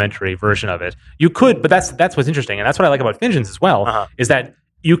a rudimentary version of it. You could, but that's what's interesting, and that's what I like about Vengeance as well. Is that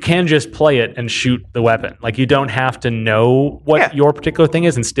you can just play it and shoot the weapon. Like you don't have to know what your particular thing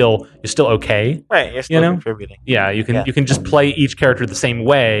is, and you're still okay. Right, you're still contributing. Yeah, you can just play each character the same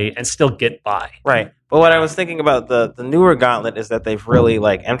way and still get by. Right. But what I was thinking about the newer Gauntlet is that they've really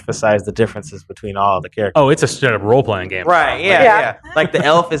like emphasized the differences between all of the characters. Oh, it's a straight up role playing game. Right. Yeah. Like the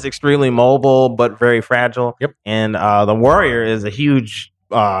elf is extremely mobile but very fragile. Yep. And the warrior is a huge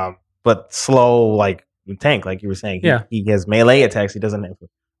but slow like tank, like you were saying. He has melee attacks. He doesn't have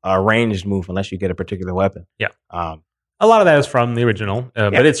a ranged move unless you get a particular weapon. Yeah. A lot of that is from the original,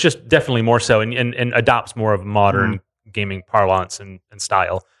 but it's just definitely more so and adopts more of modern gaming parlance and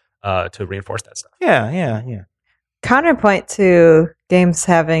style to reinforce that stuff. Yeah. Counterpoint to games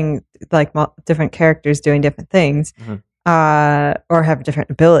having like different characters doing different things or have different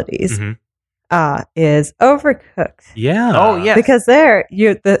abilities is Overcooked. Yeah. Oh, yeah. Because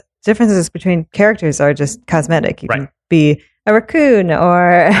the differences between characters are just cosmetic. You can be a raccoon or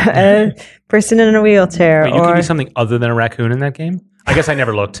a person in a wheelchair. Wait, you can be something other than a raccoon in that game? I guess I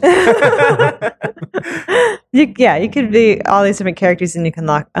never looked. You could be all these different characters and you can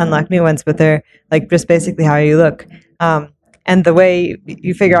unlock new ones, but they're like just basically how you look. And the way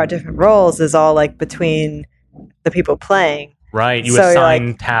you figure out different roles is all like between the people playing. Right. You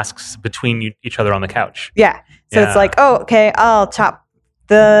assign tasks between each other on the couch. Yeah. So it's like, oh, okay, I'll chop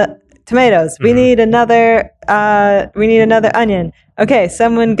the tomatoes. We need another onion. Okay,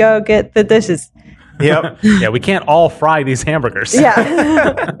 someone go get the dishes. Yep. Yeah, we can't all fry these hamburgers.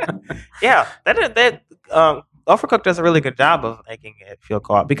 Yeah. Yeah. That Overcooked does a really good job of making it feel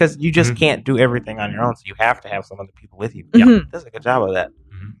co-op because you just can't do everything on your own, so you have to have some other people with you. Yeah. Does a good job of that.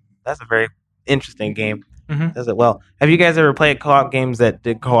 That's a very interesting game. Does it well. Have you guys ever played co-op games that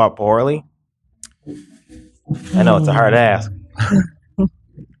did co-op poorly? I know it's a hard ask.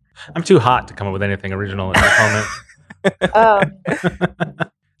 I'm too hot to come up with anything original at the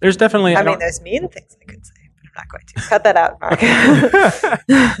moment. There's definitely... I mean, there's mean things I could say, but I'm not going to. Cut that out, Mark.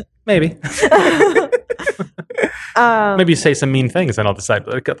 Maybe. Maybe say some mean things and I'll decide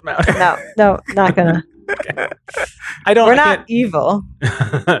whether to cut them out. No, not gonna. Okay. We're not evil.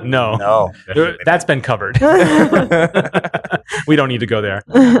 No. That's been covered. We don't need to go there.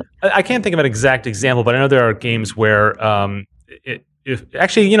 I can't think of an exact example, but I know there are games where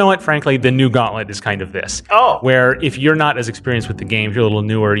actually, you know what? Frankly, the new Gauntlet is kind of this. Where if you're not as experienced with the game, if you're a little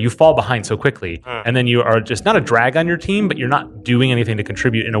newer, you fall behind so quickly. And then you are just not a drag on your team, but you're not doing anything to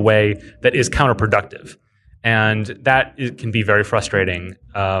contribute in a way that is counterproductive. And that can be very frustrating.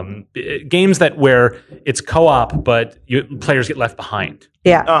 Games where it's co-op, but players get left behind.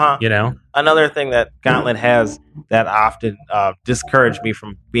 Yeah. You know? Another thing that Gauntlet has that often discouraged me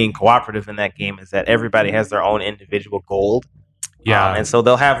from being cooperative in that game is that everybody has their own individual gold. Yeah. And so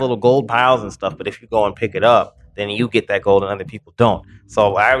they'll have little gold piles and stuff, but if you go and pick it up, then you get that gold and other people don't.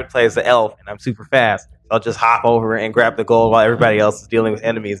 So I would play as the elf, and I'm super fast. I'll just hop over and grab the gold while everybody else is dealing with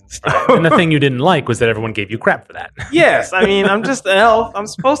enemies and stuff. And the thing you didn't like was that everyone gave you crap for that. Yes, I mean, I'm just an elf. I'm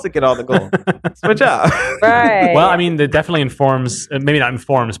supposed to get all the gold. It's my job. Right. Well, I mean, that definitely informs, maybe not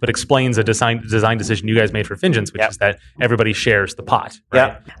informs, but explains a design decision you guys made for Vengeance, which is that everybody shares the pot.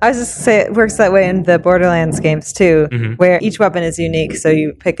 Right? Yeah. I was just going to say, it works that way in the Borderlands games too, where each weapon is unique, so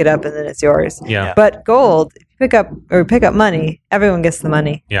you pick it up and then it's yours. Yeah. But gold, if you pick up money, everyone gets the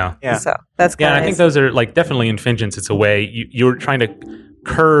money. Yeah. So that's kind of I think those are like definitely in Vengeance. It's a way you're trying to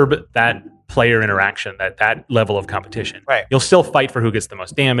curb that player interaction, that level of competition. Right. You'll still fight for who gets the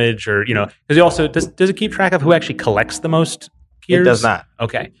most damage, or because you also does it keep track of who actually collects the most gears? It does not.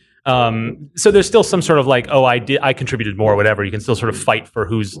 Okay. So there's still some sort of like, I contributed more, or whatever. You can still sort of fight for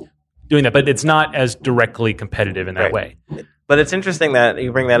who's doing that, but it's not as directly competitive in that way. But it's interesting that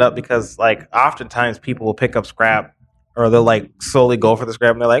you bring that up because, like, oftentimes people will pick up scrap, or they'll like solely go for the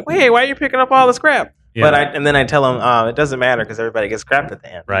scrap, and they're like, "Wait, why are you picking up all the scrap?" Yeah. But then I tell them it doesn't matter because everybody gets scrapped at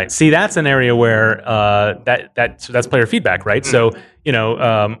the end. Right. See, that's an area where that's player feedback, right? So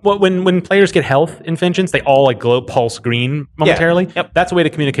when players get health in Vengeance, they all like glow pulse green momentarily. Yeah. Yep. That's a way to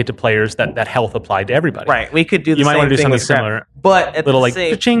communicate to players that health applied to everybody. Right. We could do the you same might want to do thing something with scrap, similar, but at little the like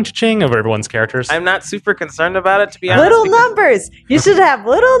same, cha-ching over everyone's characters. I'm not super concerned about it, to be honest. Little numbers. You should have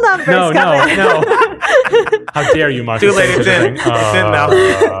little numbers. No. How dare you, Martha? Too late, say such a it's in. thing. It's in now.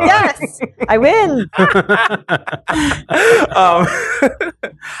 Yes, I win.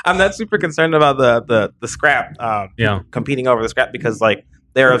 I'm not super concerned about the scrap. Competing over the scrap because like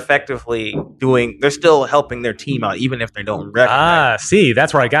they're effectively they're still helping their team out even if they don't recognize. See,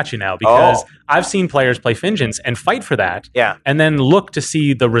 that's where I got you now because I've seen players play Fingens and fight for that, and then look to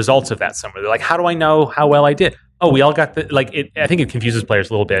see the results of that somewhere. They're like, how do I know how well I did? Oh, we all got I think it confuses players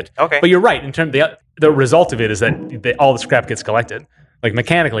a little bit. Okay, but you're right. In terms of the result of it is that all the scrap gets collected. Like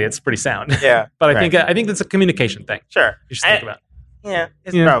mechanically, it's pretty sound. Yeah, but I think that's a communication thing. Sure, you should think about. Yeah,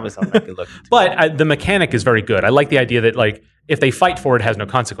 it's probably something I could look into. But the mechanic is very good. I like the idea that like if they fight for it, it has no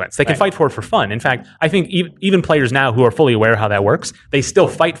consequence. They can fight for it for fun. In fact, I think even players now who are fully aware how that works, they still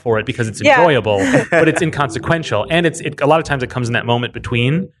fight for it because it's enjoyable, but it's inconsequential. And a lot of times it comes in that moment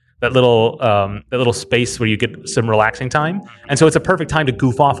between that little space where you get some relaxing time. And so it's a perfect time to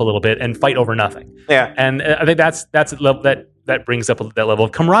goof off a little bit and fight over nothing. Yeah. And I think that brings up that level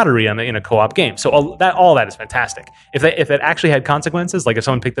of camaraderie in a co-op game. So all that is fantastic. If it actually had consequences, like if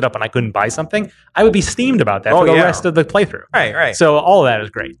someone picked it up and I couldn't buy something, I would be steamed about that for the rest of the playthrough. Right. So all of that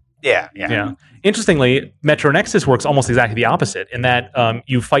is great. Yeah. Interestingly, Metro Nexus works almost exactly the opposite in that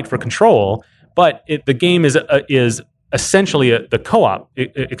you fight for control, but the game is essentially the co-op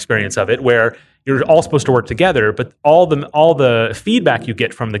experience of it, where you're all supposed to work together, but all the feedback you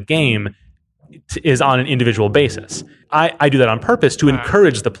get from the game is on an individual basis. I do that on purpose to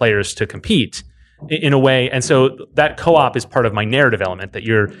encourage the players to compete in a way, and so that co-op is part of my narrative element. That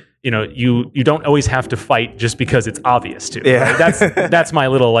you don't always have to fight just because it's obvious to. Yeah, right? That's my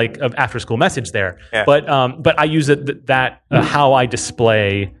little after school message there. Yeah. But I use it how I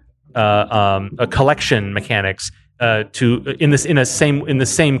display a collection mechanics. In the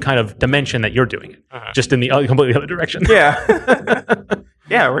same kind of dimension that you're doing it, just in the completely other direction. Yeah,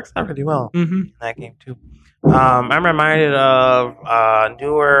 yeah, it works out really well in that game too. I'm reminded of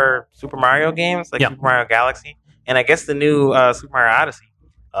newer Super Mario games like Super Mario Galaxy, and I guess the new Super Mario Odyssey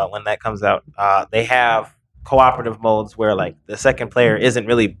when that comes out. They have cooperative modes where like the second player isn't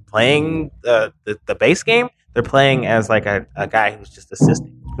really playing the base game; they're playing as like a guy who's just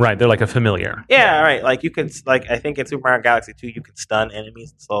assisting. Right, they're like a familiar. Yeah, right. Like you can, I think in Super Mario Galaxy 2, you can stun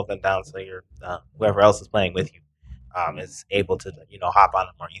enemies and slow them down, so your whoever else is playing with you is able to hop on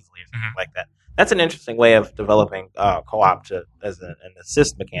them more easily or something like that. That's an interesting way of developing co-op as an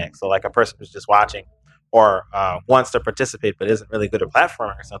assist mechanic. So like a person who's just watching or wants to participate but isn't really good at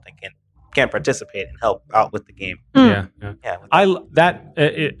platforming or something can participate and help out with the game. Yeah.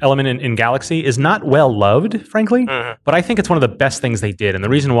 That element in Galaxy is not well loved, frankly, but I think it's one of the best things they did. And the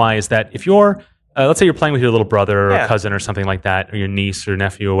reason why is that if you're, let's say you're playing with your little brother or cousin or something like that, or your niece or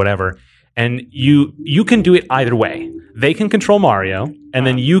nephew or whatever, and you can do it either way. They can control Mario, and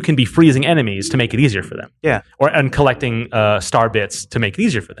then you can be freezing enemies to make it easier for them. Yeah, and collecting star bits to make it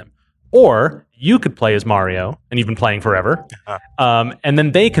easier for them. Or you could play as Mario, and you've been playing forever, and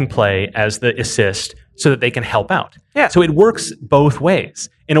then they can play as the assist so that they can help out. Yeah. So it works both ways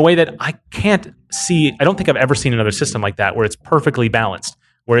in a way that I can't see. I don't think I've ever seen another system like that where it's perfectly balanced,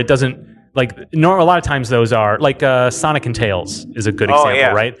 where it doesn't a lot of times those are like Sonic and Tails is a good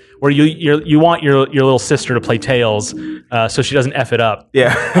example, right? Where you want your little sister to play Tails so she doesn't F it up.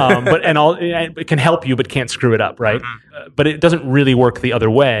 Yeah. It can help you but can't screw it up, right? But it doesn't really work the other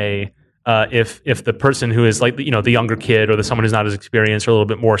way. If the person who is the younger kid or someone who's not as experienced or a little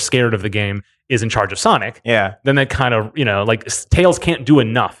bit more scared of the game is in charge of Sonic, then that kind of Tails can't do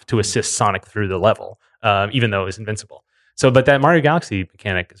enough to assist Sonic through the level, even though it's invincible. So, but that Mario Galaxy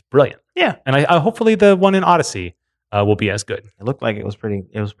mechanic is brilliant. Yeah, and I hopefully the one in Odyssey will be as good. It looked like it was pretty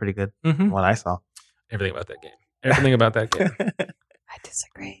good. From what I saw, everything about that game. I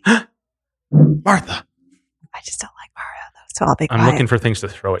disagree, Martha. I just don't like Mario though, so I'll be quiet. I'm looking for things to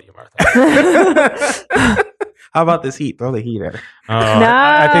throw at you, Martha. How about this heat? Throw the heat at her. No,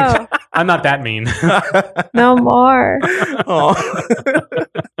 I think I'm not that mean. No more.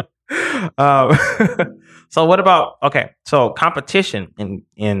 So what about so competition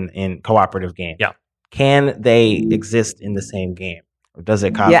in cooperative games? Yeah. Can they exist in the same game? Or does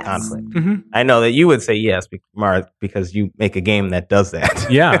it cause conflict? I know that you would say yes, because you make a game that does that.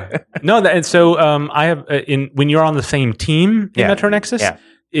 Yeah. No, and so I have when you're on the same team in Metro Nexus,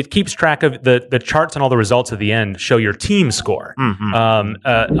 it keeps track of the charts and all the results at the end show your team score.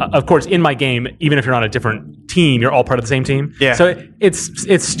 Of course, in my game, even if you're on a different team, you're all part of the same team. Yeah. So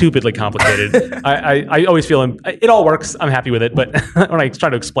it's stupidly complicated. I always feel it all works. I'm happy with it, but when I try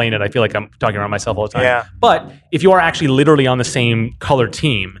to explain it, I feel like I'm talking around myself all the time. Yeah. But if you are actually literally on the same color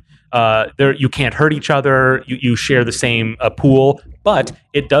team, you can't hurt each other. You share the same pool. but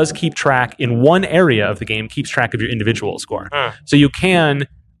it does keep track in one area of the game, keeps track of your individual score. So you can,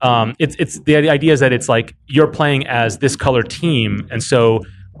 it's the idea is that it's like you're playing as this color team, and so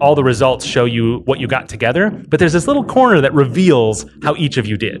all the results show you what you got together, but there's this little corner that reveals how each of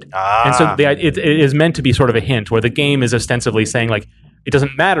you did. And so it is meant to be sort of a hint where the game is ostensibly saying like, it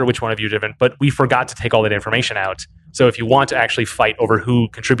doesn't matter which one of you did it, but we forgot to take all that information out. So if you want to actually fight over who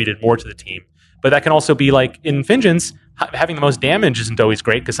contributed more to the team. But that can also be like in Vengeance, having the most damage isn't always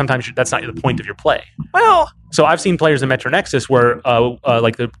great because sometimes that's not the point of your play. Well, so I've seen players in Metro Nexus where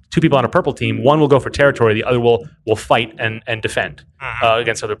like the two people on a purple team, one will go for territory, the other will fight and defend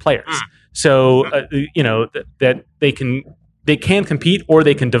against other players. So that they can compete or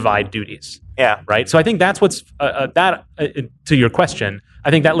they can divide duties. Yeah. Right. So I think that's what's to your question.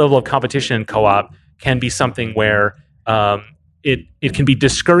 I think that level of competition in co-op can be something where it can be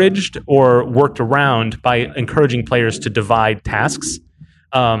discouraged or worked around by encouraging players to divide tasks.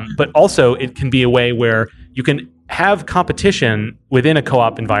 But also it can be a way where you can have competition within a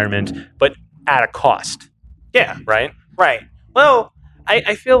co-op environment, but at a cost. Yeah. Right? Right. Well,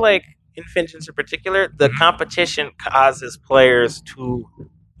 I feel like in Vengeance in particular, the competition causes players to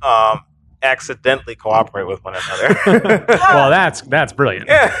accidentally cooperate with one another. Well, that's brilliant.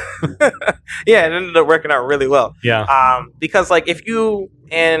 Yeah. Yeah, it ended up working out really well. Yeah. Because like if you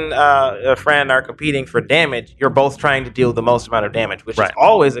and a friend are competing for damage, you're both trying to deal the most amount of damage, which is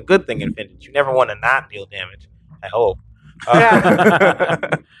always a good thing in Vengeance. You never want to not deal damage, I hope.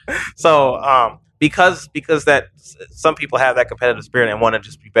 So because that some people have that competitive spirit and want to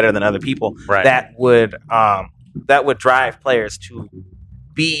just be better than other people, that would drive players to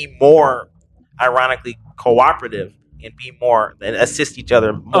be more ironically cooperative and be more and assist each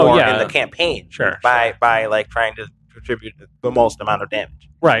other more in the campaign. By like trying to contribute the most amount of damage.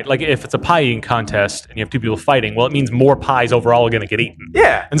 Right. Like if it's a pie eating contest and you have two people fighting, well, it means more pies overall are going to get eaten.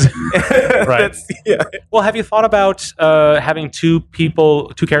 Yeah. Right. Yeah. Well, have you thought about having two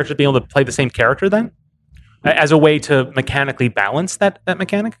characters being able to play the same character then? As a way to mechanically balance that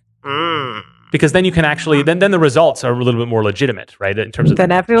mechanic? Because then you can actually then the results are a little bit more legitimate, right? In terms of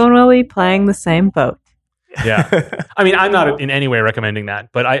then everyone will be playing the same boat. Yeah. I mean, I'm not in any way recommending that,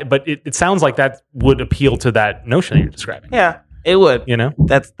 but it sounds like that would appeal to that notion that you're describing. Yeah, it would. You know?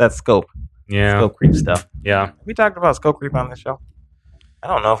 That's scope. Yeah. Scope creep stuff. Yeah. We talked about scope creep on this show. I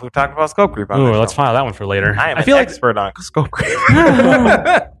don't know if we've talked about scope creep on this show. Let's file that one for later. I feel expert on scope creep.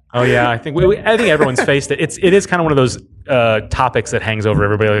 Oh yeah, I think everyone's faced it. It is kind of one of those topics that hangs over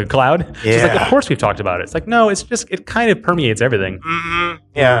everybody like a cloud. Yeah. It's like, of course we've talked about it. It's like, no, it's just it kind of permeates everything. Mm-hmm.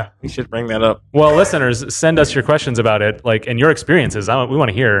 Yeah, we should bring that up. Well, listeners, send us your questions about it, like and your experiences. We want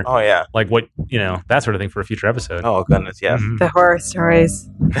to hear. Oh yeah, like what that sort of thing for a future episode. Oh goodness, yes. The horror stories.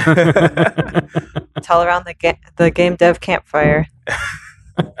 Tell around the game dev campfire.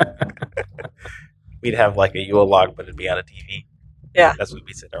 We'd have like a Yule log, but it'd be on a TV. Yeah. That's what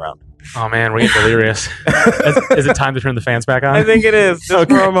we sit around. Oh, man, we're getting delirious. Is it time to turn the fans back on? I think it is, just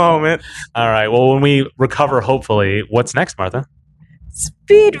for a moment. All right. Well, when we recover, hopefully, what's next, Martha?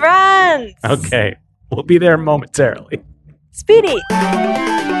 Speed runs! Okay. We'll be there momentarily. Speedy!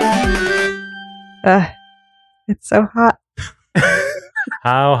 It's so hot.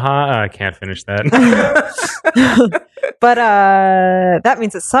 How hot? I can't finish that. But that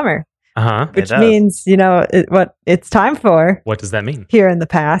means it's summer. Uh-huh. Which means, what it's time for. What does that mean? Here in the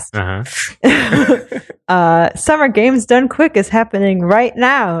past. Uh-huh. Summer Games Done Quick is happening right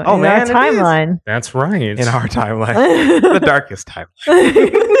now in our timeline. That's right. In our timeline. The darkest timeline.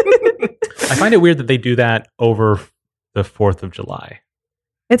 I find it weird that they do that over the 4th of July.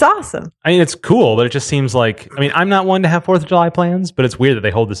 It's awesome. I mean, it's cool, but it just seems like, I'm not one to have 4th of July plans, but it's weird that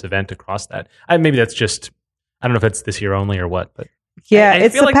they hold this event across that. Maybe that's just, I don't know if it's this year only or what, but. Yeah,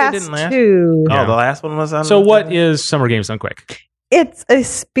 it's the past two. Oh, the last one was on. So what is Summer Games Done Quick? It's a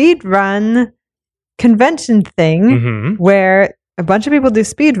speed run convention thing where a bunch of people do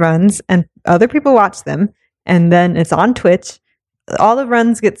speed runs and other people watch them, and then it's on Twitch. All the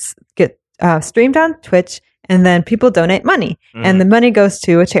runs get streamed on Twitch, and then people donate money, and the money goes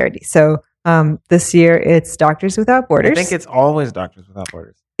to a charity. So this year it's Doctors Without Borders. I think it's always Doctors Without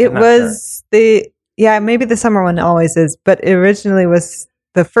Borders. It was maybe the summer one always is, but it originally was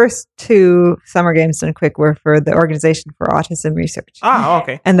the first two Summer Games Done Quick were for the Organization for Autism Research. Oh,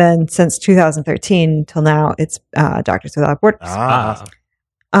 okay. And then since 2013 till now, it's Doctors Without Borders.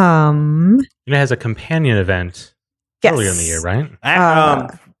 It has a companion event earlier in the year, right?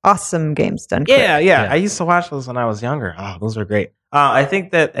 Awesome Games Done Quick. Yeah. I used to watch those when I was younger. Oh, those are great. I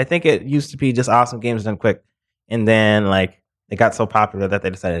think it used to be just Awesome Games Done Quick, and then it got so popular that they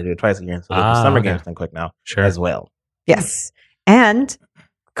decided to do it twice a year. So there's Summer Games Done Quick now as well. Yes. And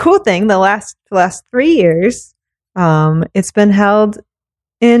cool thing, the last 3 years, it's been held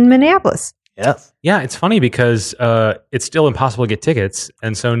in Minneapolis. Yes. Yeah, it's funny because it's still impossible to get tickets,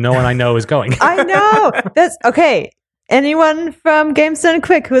 and so no one I know is going. I know. That's okay. Anyone from Games Done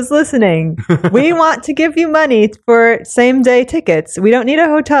Quick who is listening, we want to give you money for same day tickets. We don't need a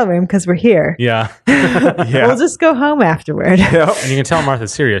hotel room because we're here. Yeah. Yeah. We'll just go home afterward. Yep. And you can tell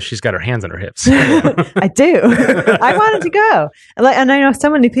Martha's serious. She's got her hands on her hips. I do. I wanted to go, and I know so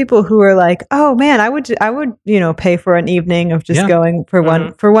many people who are like, "Oh man, I would, pay for an evening of just going for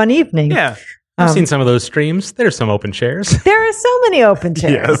one evening." Yeah. I've seen some of those streams. There's some open chairs. There are so many open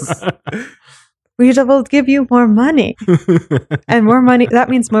chairs. Yes. We will give you more money, and more money. That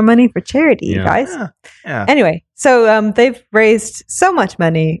means more money for charity, you guys. Yeah. Anyway, so they've raised so much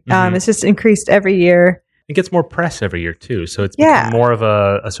money. It's just increased every year. It gets more press every year too, so it's become more of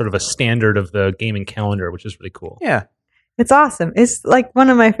a sort of a standard of the gaming calendar, which is really cool. Yeah. It's awesome. It's like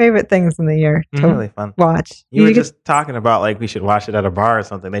one of my favorite things in the year to Totally fun. watch. You were just talking about like we should watch it at a bar or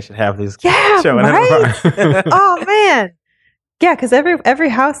something. They should have these right? showing at a bar. Oh man. Yeah, because every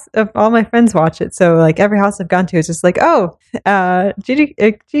house of all my friends watch it. So like every house I've gone to is just like,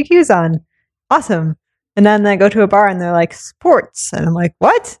 GQ's on. Awesome. And then I go to a bar and they're like, sports. And I'm like,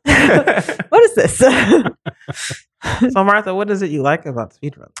 what? What is this? So Martha, what is it you like about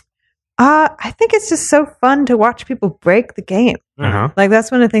speedruns? I think it's just so fun to watch people break the game. Uh-huh. Like that's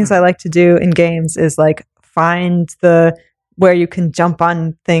one of the things I like to do in games is like find where you can jump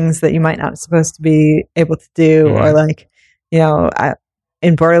on things that you might not supposed to be able to do, or like,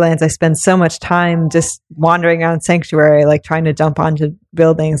 in Borderlands, I spend so much time just wandering around Sanctuary, like trying to jump onto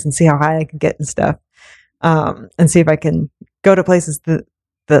buildings and see how high I can get and stuff, and see if I can go to places that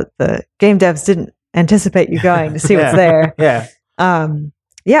the game devs didn't anticipate you going to see what's there. Yeah.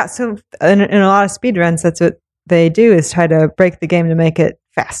 So in a lot of speedruns, that's what they do, is try to break the game to make it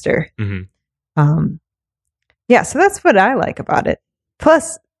faster. So that's what I like about it.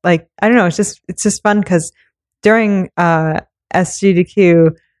 Plus, like, I don't know, it's just fun because during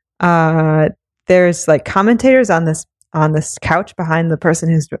SGDQ, there's like commentators on this couch behind the person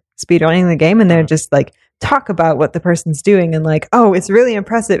who's speedrunning the game, and they're just like talk about what the person's doing and like, oh, it's really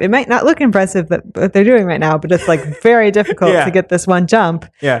impressive. It might not look impressive what they're doing right now, but it's like very difficult to get this one jump.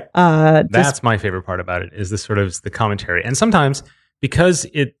 Yeah. That's my favorite part about it, is this sort of the commentary. And sometimes because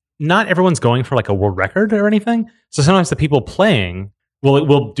not everyone's going for like a world record or anything, so sometimes the people playing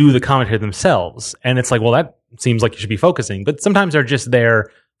will do the commentary themselves, and it's like, well, that seems like you should be focusing, but sometimes they're just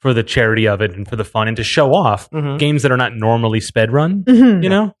there for the charity of it and for the fun and to show off games that are not normally sped run.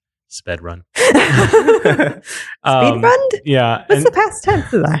 Sped run. Speed run? Yeah. What's the past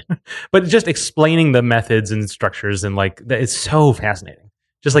tense of that? But just explaining the methods and structures, and like that is so fascinating.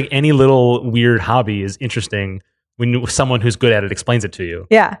 Just like any little weird hobby is interesting when someone who's good at it explains it to you.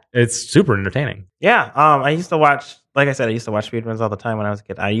 Yeah. It's super entertaining. Yeah. I used to watch, like I said, speedruns all the time when I was a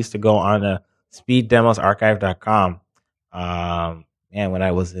kid. I used to go on to speeddemosarchive.com. When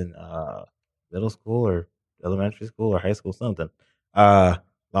I was in middle school or elementary school or high school, something.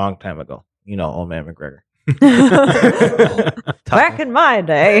 Long time ago. Old man McGregor. Back in my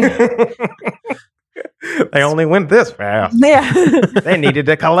day. They only went this fast. Yeah. They needed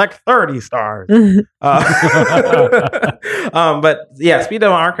to collect 30 stars. But yeah, Speed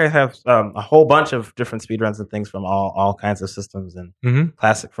Demo Archive has a whole bunch of different speedruns and things from all kinds of systems, and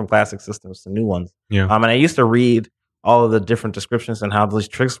classic systems to new ones. Yeah. And I used to read all of the different descriptions and how those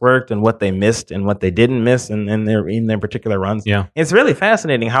tricks worked and what they missed and what they didn't miss in their particular runs. Yeah. It's really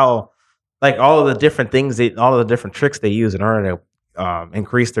fascinating how like all of the different things, all of the different tricks they use in order to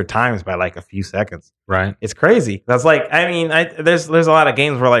increase their times by like a few seconds. Right. It's crazy. That's like, I mean, there's a lot of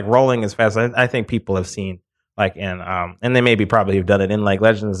games where like rolling is fast. I think people have seen like and they maybe probably have done it in like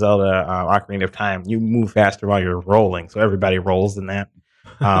Legend of Zelda, Ocarina of Time. You move faster while you're rolling, so everybody rolls in that.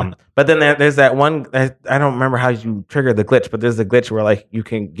 But then there's that one, I don't remember how you trigger the glitch, but there's a glitch where like you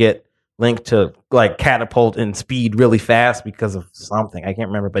can get Link to like catapult in speed really fast because of something. I can't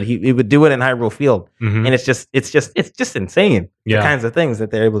remember, but he would do it in Hyrule Field. And it's just insane. The kinds of things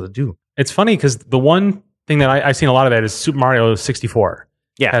that they're able to do. It's funny because the one thing that I've seen a lot of that is Super Mario 64.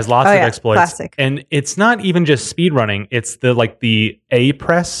 Yeah. Has lots of exploits. Classic. And it's not even just speed running. It's the A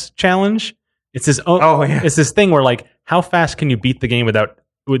press challenge. It's this it's this thing where like, how fast can you beat the game with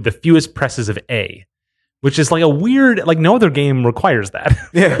the fewest presses of A? Which is like a weird, like no other game requires that.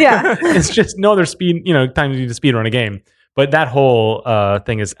 Yeah. It's just no other speed, time you need to speed run a game. But that whole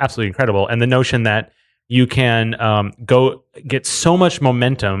thing is absolutely incredible. And the notion that you can go get so much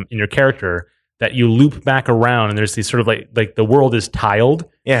momentum in your character that you loop back around, and there's these sort of like the world is tiled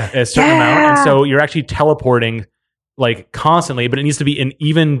a certain amount. And so you're actually teleporting like constantly, but it needs to be in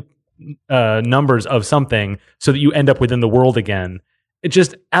even numbers of something so that you end up within the world again. It's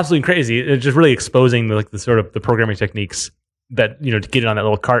just absolutely crazy. It's just really exposing the sort of the programming techniques that, to get it on that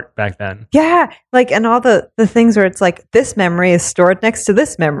little cart back then. Yeah. Like, and all the things where it's like, this memory is stored next to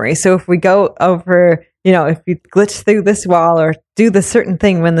this memory. So if we go over, if you glitch through this wall or do this certain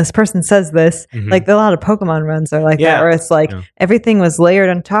thing when this person says this, like a lot of Pokemon runs are like that, where it's like everything was layered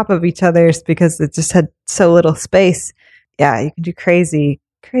on top of each other because it just had so little space. Yeah. You can do crazy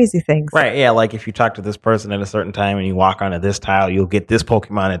things. Right, yeah, like if you talk to this person at a certain time and you walk onto this tile, you'll get this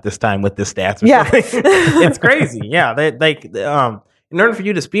Pokemon at this time with this stats or something. It's crazy. Yeah, in order for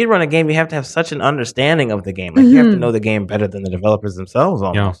you to speedrun a game, you have to have such an understanding of the game. Like you have to know the game better than the developers themselves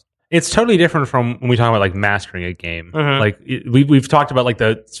almost. It's totally different from when we talk about like mastering a game. Like we've talked about like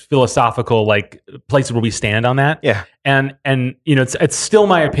the philosophical like places where we stand on that. Yeah. And it's still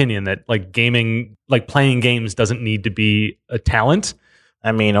my opinion that like gaming, like playing games doesn't need to be a talent.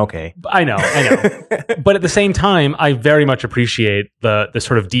 I mean, okay. I know. But at the same time, I very much appreciate the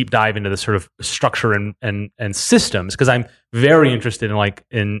sort of deep dive into the sort of structure and systems, because I'm very interested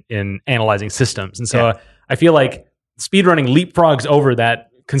in analyzing systems. And so I feel like speedrunning leapfrogs over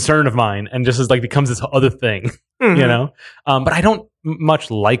that concern of mine and just becomes this other thing, But I don't much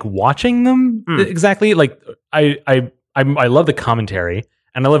like watching them exactly. Like I love the commentary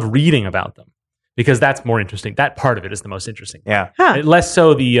and I love reading about them, because that's more interesting. That part of it is the most interesting. Yeah. Less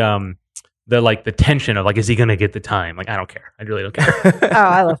so the tension of like, is he going to get the time? Like, I don't care. I really don't care. Oh,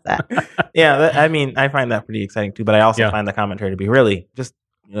 I love that. Yeah. I mean, I find that pretty exciting too, but I also find the commentary to be really just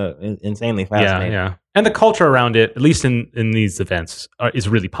insanely fascinating. Yeah. And the culture around it, at least in these events, is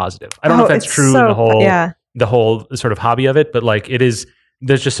really positive. I don't know if that's true in the whole sort of hobby of it, but like it is.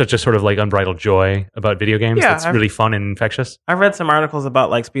 There's just such a sort of like unbridled joy about video games. Yeah, that's really fun and infectious. I've read some articles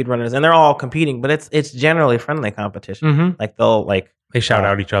about like speedrunners, and they're all competing, but it's generally friendly competition. Like they shout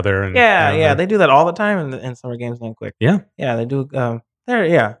out each other. And they do that all the time in Summer Games Done Quick. Yeah, they do.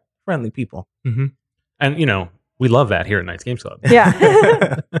 They're friendly people. And we love that here at Knights Games Club.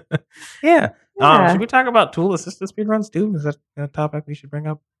 Yeah. Yeah. Should we talk about tool assisted speedruns too? Is that a topic we should bring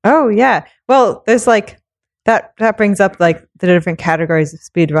up? Oh yeah. Well, there's like that brings up like the different categories of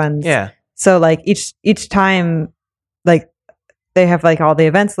speedruns. Yeah. So like each time, like they have like all the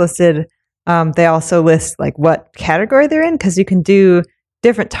events listed. They also list like what category they're in, because you can do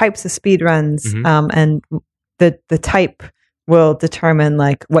different types of speedruns, and the type will determine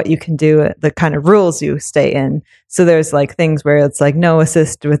like what you can do, the kind of rules you stay in. So there's like things where it's like no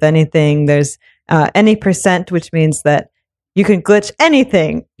assist with anything. There's any %, which means that you can glitch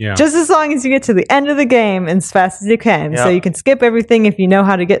anything, just as long as you get to the end of the game as fast as you can. So you can skip everything if you know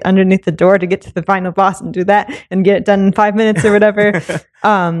how to get underneath the door to get to the final boss and do that and get it done in 5 minutes or whatever.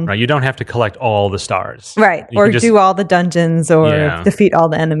 Right, you don't have to collect all the stars. Right, or do all the dungeons or defeat all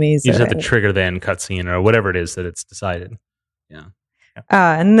the enemies. You just have to trigger the end cutscene or whatever it is that it's decided. Yeah.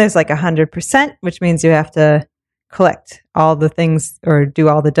 And there's like 100%, which means you have to collect all the things or do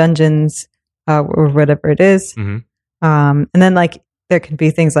all the dungeons or whatever it is. And then like there can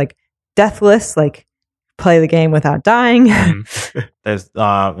be things like deathless, like play the game without dying. There's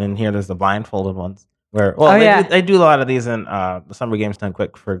in here there's the blindfolded ones where they do a lot of these in the Summer Games Done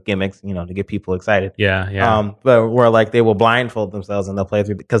Quick for gimmicks, to get people excited. But where like they will blindfold themselves and they'll play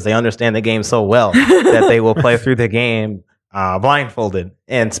through because they understand the game so well that they will play through the game blindfolded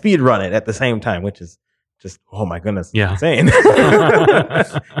and speed run it at the same time, which is just, oh my goodness, insane.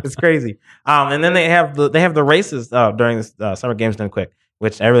 It's crazy. And then they have the races during this Summer Games Done Quick,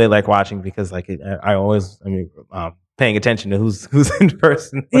 which I really like watching because like paying attention to who's in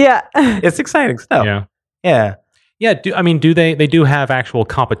person. It's exciting stuff. Yeah. Do they do have actual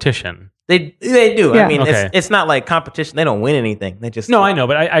competition? They do. I mean, it's not like competition. They don't win anything. They just I know,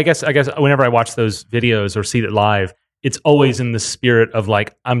 but I guess whenever I watch those videos or see it live, it's always in the spirit of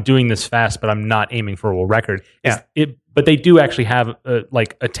like, I'm doing this fast, but I'm not aiming for a world record. But they do actually have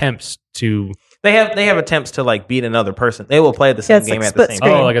like attempts to. They have attempts to like beat another person. They will play the same game at the same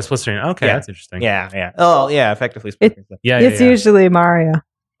time. Oh, like a split screen. Okay, that's interesting. Yeah. Oh, yeah. Effectively split screen. It's usually Mario.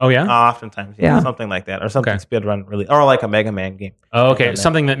 Oh yeah. Oftentimes, something like that, or something speedrun really, or like a Mega Man game. Oh, okay,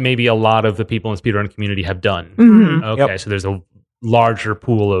 something that maybe a lot of the people in the speedrun community have done. Okay, so there's a larger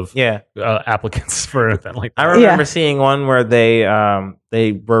pool of applicants for an event like that. I remember seeing one where they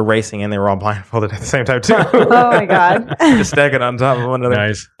were racing and they were all blindfolded at the same time too. Oh my god! Just stacking on top of one another.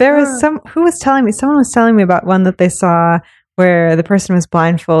 Nice. There was someone was telling me about one that they saw where the person was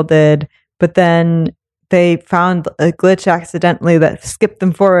blindfolded, but then they found a glitch accidentally that skipped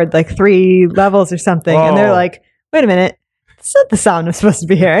them forward like 3 levels or something. Whoa. And they're like, wait a minute, that's not the sound I'm supposed to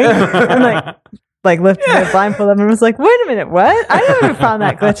be hearing. I'm like, like lifted their blindfold up and was like, "Wait a minute, what? I never found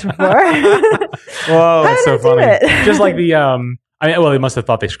that glitch before." Whoa, How that's so did I do funny. it? Just like the well, they must have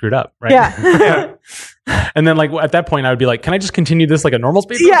thought they screwed up, right? Yeah. And then like at that point, I would be like, "Can I just continue this like a normal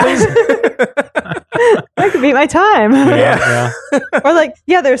speed, Yeah. please?" I could beat my time. Yeah. Or like,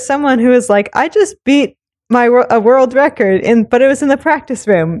 there's someone who is like, I just beat a world record but it was in the practice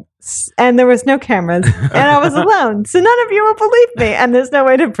room and there was no cameras and I was alone, so none of you will believe me, and there's no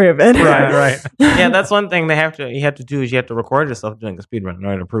way to prove it. Right. Yeah, that's one thing you have to do is you have to record yourself doing a speedrun in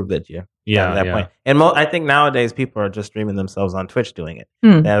order to prove that you got to that point. And I think nowadays people are just streaming themselves on Twitch doing it.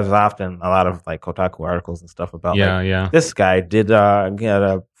 There's often a lot of like Kotaku articles and stuff about this guy did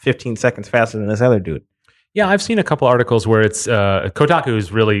get 15 seconds faster than this other dude. Yeah, I've seen a couple articles where it's Kotaku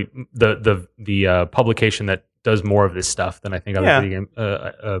is really the publication that does more of this stuff than I think other video game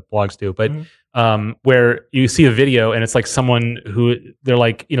blogs do. But where you see a video and it's like someone who they're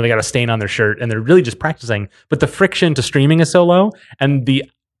like, they got a stain on their shirt and they're really just practicing, but the friction to streaming is so low and the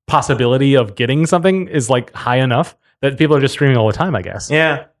possibility of getting something is like high enough that people are just streaming all the time, I guess.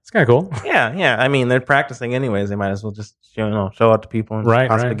 Yeah. It's kind of cool. Yeah. I mean, they're practicing anyways. They might as well just show out to people and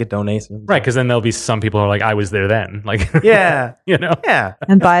possibly get donations. Right, because then there'll be some people who are like, I was there then. Like, yeah. Yeah.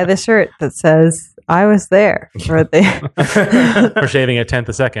 And buy the shirt that says, I was there for for shaving a tenth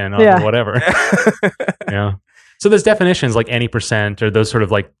a second or whatever. Yeah. So there's definitions like any percent or those sort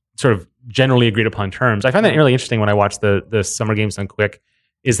of generally agreed upon terms. I find that really interesting when I watch the Summer Games Done Quick,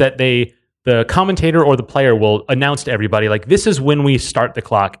 is that the commentator or the player will announce to everybody, like, this is when we start the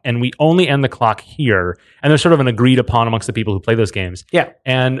clock and we only end the clock here. And there's sort of an agreed upon amongst the people who play those games. Yeah.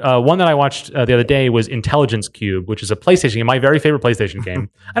 And one that I watched the other day was Intelligence Cube, which is a PlayStation game, my very favorite PlayStation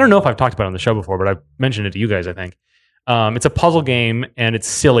game. I don't know if I've talked about it on the show before, but I've mentioned it to you guys, I think. It's a puzzle game and it's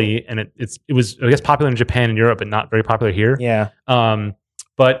silly and it was, I guess, popular in Japan and Europe, but not very popular here. Yeah.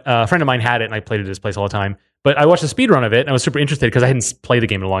 But a friend of mine had it and I played it at his place all the time. But I watched a speed run of it and I was super interested because I hadn't played the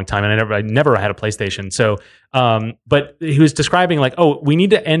game in a long time and I never had a PlayStation. So, but he was describing like, we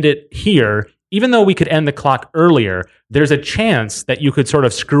need to end it here. Even though we could end the clock earlier, there's a chance that you could sort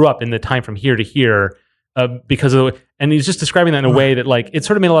of screw up in the time from here to here because of and he's just describing that in a way that like it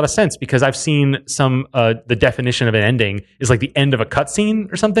sort of made a lot of sense because I've seen some the definition of an ending is like the end of a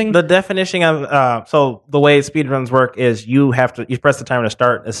cutscene or something. The definition of so the way speedruns work is you press the timer to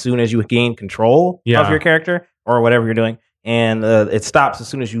start as soon as you gain control of your character or whatever you're doing. And it stops as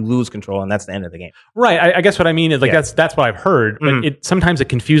soon as you lose control, and that's the end of the game. Right. I guess what I mean is like that's what I've heard, but sometimes it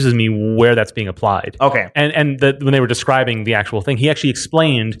confuses me where that's being applied. Okay. And when they were describing the actual thing, he actually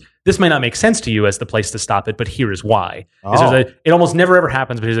explained this might not make sense to you as the place to stop it, but here is why. Oh. It almost never ever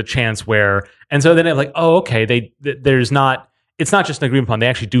happens, but there's a chance where, and so then it's like, okay, there's not. It's not just an agreement upon. They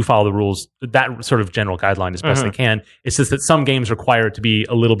actually do follow the rules. That sort of general guideline as best they can. It's just that some games require it to be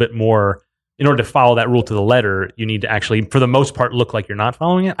a little bit more. In order to follow that rule to the letter, you need to actually, for the most part, look like you're not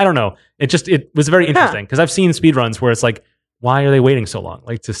following it. I don't know. It was very interesting because I've seen speedruns where it's like, why are they waiting so long,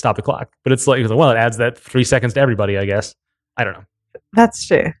 like to stop the clock? But it's like, well, it adds that 3 seconds to everybody, I guess. I don't know. That's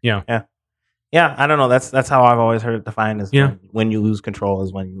true. Yeah. I don't know. That's how I've always heard it defined. Is when you lose control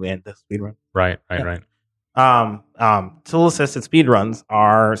is when you end the speedrun. Right. Tool assisted speedruns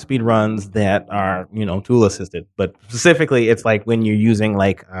are speedruns that are tool assisted, but specifically it's like when you're using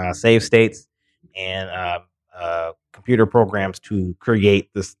like save states and computer programs to create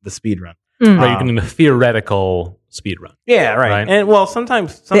the speedrun. Right, you can do a theoretical speedrun. Yeah, right. And well,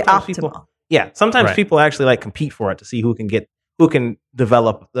 sometimes people, optimal. people actually like compete for it to see who can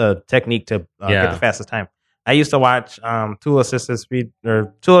develop the technique to get the fastest time. I used to watch tool assisted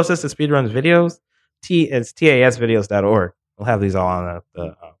speedruns videos. It's tasvideos.org. We'll have these all on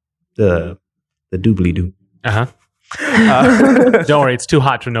the doobly doo. Don't worry, it's too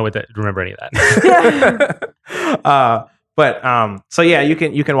hot to remember any of that. So yeah, you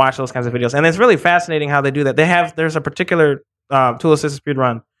can watch those kinds of videos, and it's really fascinating how they do that. There's a particular tool assisted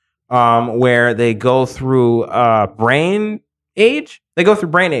speedrun where they go through Brain Age. They go through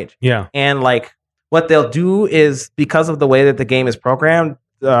Brain Age. Yeah, and like what they'll do is because of the way that the game is programmed.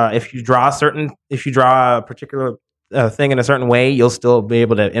 If you draw a particular thing in a certain way, you'll still be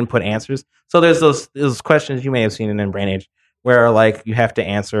able to input answers. So there's those questions you may have seen in Brain Age where like you have to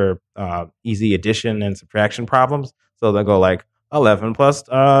answer easy addition and subtraction problems. So they'll go like 11 plus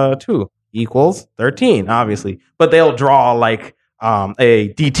 2 equals 13, obviously. But they'll draw like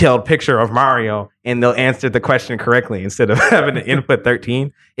a detailed picture of Mario and they'll answer the question correctly instead of having to input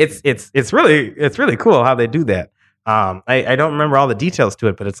 13. It's really cool how they do that. I don't remember all the details to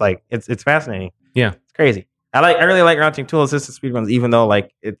it, but it's like it's fascinating. Yeah, it's crazy. I really like watching tool assisted speedruns, even though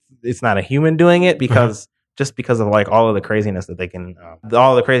like it's not a human doing it because just because of like all of the craziness that they can,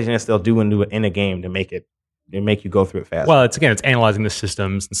 all the craziness they'll do in a game to make you go through it fast. Well, it's analyzing the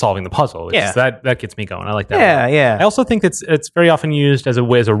systems and solving the puzzle. That gets me going. I like that. Yeah. I also think it's very often used as a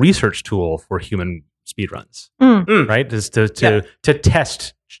research tool for human speedruns, right? Just to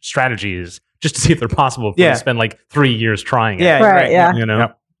test strategies, just to see if they're possible. You spend like 3 years trying it. Yeah, right. Yeah. You know.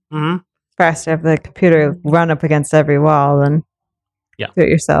 Yep. Mm-hmm. First, have the computer run up against every wall and do it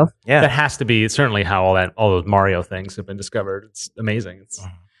yourself. Yeah, that has to be certainly how all those Mario things have been discovered. It's amazing.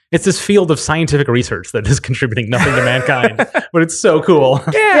 It's this field of scientific research that is contributing nothing to mankind, but it's so cool.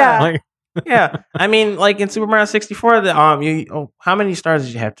 Yeah. Yeah. I mean, like in Super Mario 64, how many stars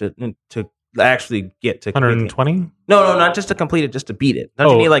did you have to actually get to 120? No, not just to complete it, just to beat it.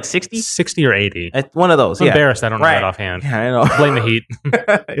 Don't you need like 60? 60 or 80. One of those. I'm embarrassed I don't know that offhand. Yeah, I know. Blame the heat.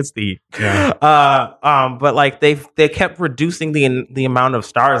 It's the heat. Yeah. But like they kept reducing the amount of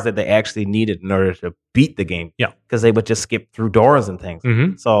stars that they actually needed in order to beat the game. Yeah. Because they would just skip through doors and things.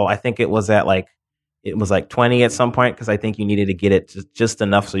 Mm-hmm. So I think it was at like 20 at some point because I think you needed to get it just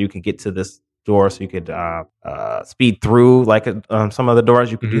enough so you could get to this door, so you could speed through like some of the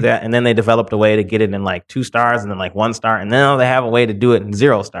doors. You could do that, and then they developed a way to get it in like 2 stars and then like 1 star, and now they have a way to do it in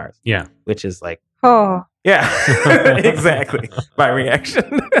 0 stars. Yeah, which is like exactly by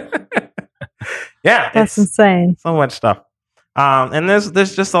reaction. That's insane. So much stuff. And there's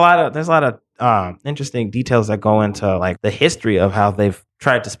just a lot of interesting details that go into like the history of how they've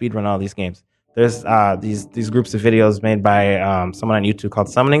tried to speedrun all these games. There's these groups of videos made by someone on YouTube called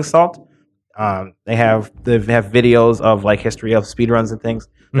Summoning Salt. They have videos of like history of speedruns and things.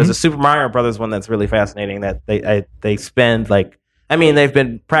 There's a Super Mario Brothers one that's really fascinating that they spend like, I mean, they've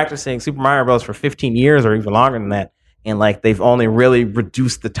been practicing Super Mario Bros. For 15 years or even longer than that, and like they've only really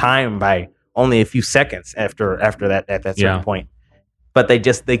reduced the time by only a few seconds after that at that certain point. But they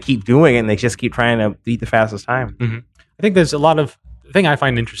keep doing it, and they just keep trying to beat the fastest time. Mm-hmm. I think there's a lot of the thing I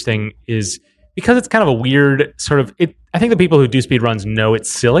find interesting is because it's kind of a weird sort of it. I think the people who do speedruns know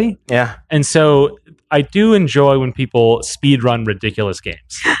it's silly. Yeah. And so I do enjoy when people speedrun ridiculous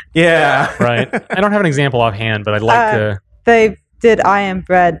games. Yeah. Right? I don't have an example offhand, but I'd like to... They did I Am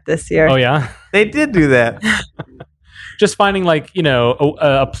Bread this year. Oh, yeah? They did do that. Just finding like,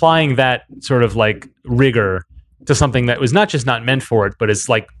 applying that sort of like rigor to something that was not just not meant for it, but it's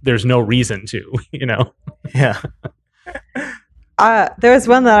like there's no reason to, Yeah. There was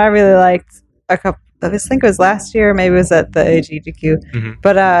one that I really liked I think it was last year, maybe it was at the AGDQ,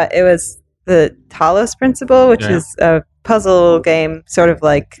 but it was the Talos Principle, which is a puzzle game, sort of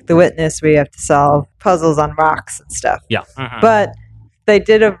like The Witness, where you have to solve puzzles on rocks and stuff. Yeah. But they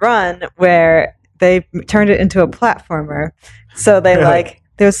did a run where they turned it into a platformer. So they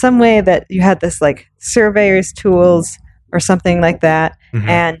there's some way that you had this like surveyor's tools or something like that,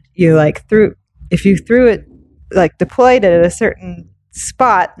 and you if you threw it, like deployed it at a certain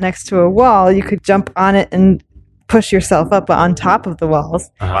spot next to a wall, you could jump on it and push yourself up on top of the walls,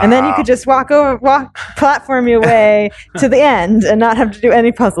 and then you could just platform your way to the end and not have to do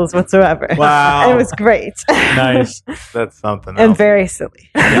any puzzles whatsoever. Wow. And it was great. Nice. That's something else. And very silly.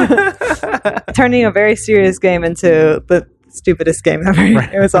 Turning a very serious game into the stupidest game ever.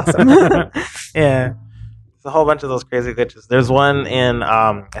 Right. It was awesome. Yeah. There's a whole bunch of those crazy glitches. There's one in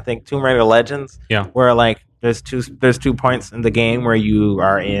I think Tomb Raider Legends where like there's two points in the game where you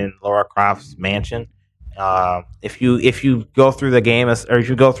are in Lara Croft's mansion. If you go through the game, or if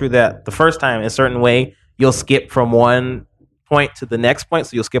you go through that the first time a certain way, you'll skip from one point to the next point.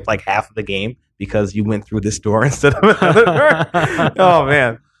 So you'll skip like half of the game because you went through this door instead of another door. Oh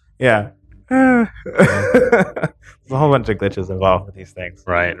man, yeah. There's a whole bunch of glitches involved with these things.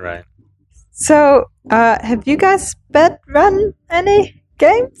 Right. So, have you guys sped run any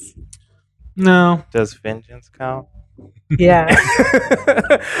games? No. Does Vengeance count? Yeah.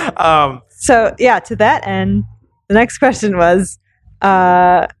 So, yeah, to that end, the next question was,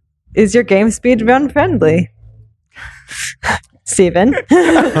 is your game speed run friendly? Steven.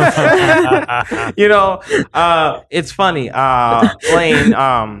 It's funny.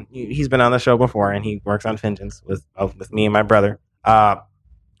 Blaine, he's been on the show before, and he works on Vengeance with me and my brother.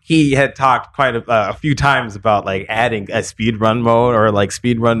 He had talked quite a few times about like adding a speedrun mode or like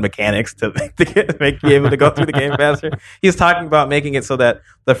speedrun mechanics to make you able to go through the game faster. He's talking about making it so that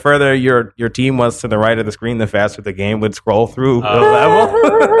the further your team was to the right of the screen, the faster the game would scroll through the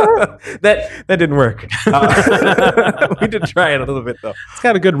level. That didn't work. We did try it a little bit though. It's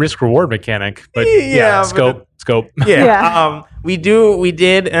got a good risk reward mechanic, but scope. Yeah. We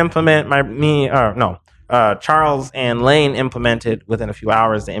did implement Charles and Lane implemented within a few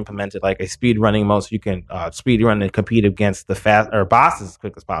hours. They implemented like a speed running mode, so you can speed run and compete against the bosses as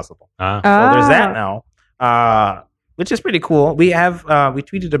quick as possible. So there's that now. which is pretty cool. We have we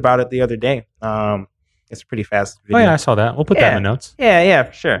tweeted about it the other day. It's a pretty fast video. Oh yeah, I saw that. We'll put that in the notes. Yeah,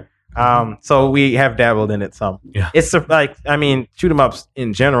 for sure. So we have dabbled in it some. Yeah. It's like, I mean, shoot 'em ups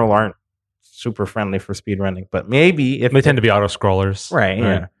in general aren't super friendly for speedrunning, but maybe if They tend to be auto scrollers. right,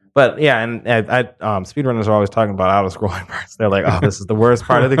 yeah. But yeah, and speedrunners are always talking about auto scrolling parts. They're like, "Oh, this is the worst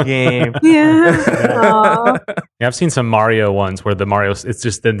part of the game." Yeah. Aw. Yeah, I've seen some Mario ones where the Mario it's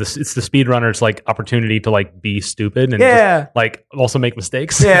just it's the speedrunner's like opportunity to like be stupid and just, like also make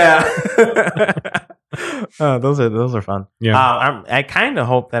mistakes. Yeah. Those are fun. Yeah. I kind of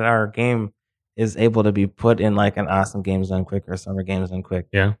hope that our game is able to be put in like an Awesome Games Done Quick or Summer Games Done Quick.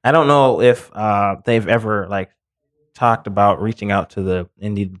 Yeah. I don't know if they've ever like talked about reaching out to the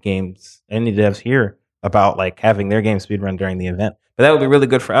indie devs here about like having their game speedrun during the event. But that would be really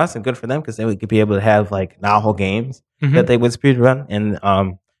good for us and good for them because they would be able to have like novel games that they would speedrun, and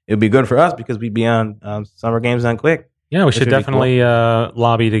it would be good for us because we'd be on Summer Games Done Quick. Yeah, we should would be definitely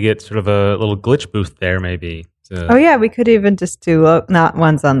lobby to get sort of a little glitch booth there, maybe. Oh yeah, we could even just do not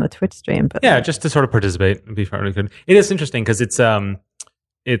ones on the Twitch stream, but yeah, just to sort of participate. It'd be fairly good. It is interesting because it's a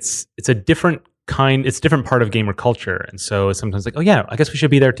different kind. It's a different part of gamer culture, and so it's sometimes like, oh yeah, I guess we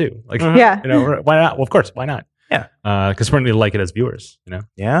should be there too. Like, yeah, why not? Well, of course, why not? Yeah, because we're going to like it as viewers.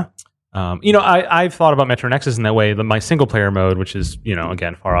 Yeah. I've thought about Metro Nexus in that way. My single player mode, which is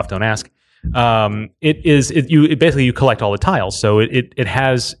again far off, don't ask. Basically you collect all the tiles, so it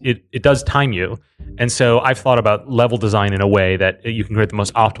does time you, and so I've thought about level design in a way that you can create the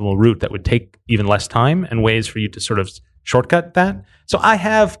most optimal route that would take even less time and ways for you to sort of shortcut that. So I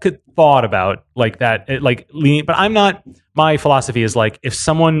have thought about like that, but I'm not. My philosophy is like if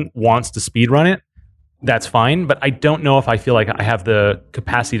someone wants to speedrun it, that's fine, but I don't know if I feel like I have the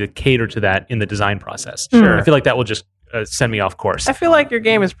capacity to cater to that in the design process. Sure. I feel like that will just send me off course. I feel like your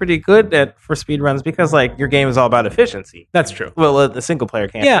game is pretty good for speedruns because like your game is all about efficiency. That's true. Well, the single player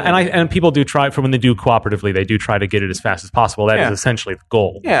can't. Yeah, and people do try when they do cooperatively, they do try to get it as fast as possible. That is essentially the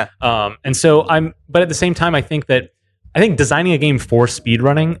goal. Yeah. And so but at the same time, I think designing a game for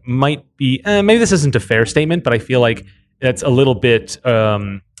speedrunning might be maybe this isn't a fair statement, but I feel like that's a little bit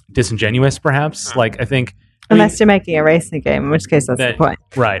disingenuous, perhaps. Like I think. Unless you're making a racing game, in which case that's the point.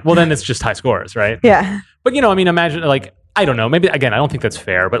 Right. Well, then it's just high scores, right? Yeah. But imagine like I don't know. Maybe again, I don't think that's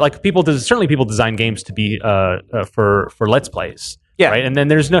fair. But like people design games to be for let's plays. Yeah. Right. And then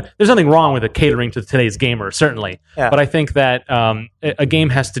there's nothing wrong with it catering to today's gamer, certainly. Yeah. But I think that a game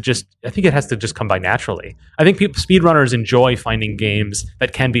has to just come by naturally. I think speedrunners enjoy finding games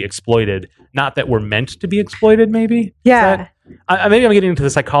that can be exploited, not that were meant to be exploited. Maybe. Yeah. Maybe I'm getting into the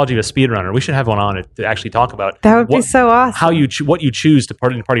psychology of a speedrunner. We should have one on it to actually talk about that. Would be so awesome. How what you choose to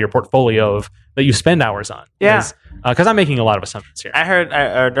part of your portfolio that you spend hours on. Yeah, because I'm making a lot of assumptions here. I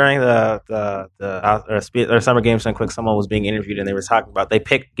heard during the Summer Games Done Quick, someone was being interviewed and they were talking about they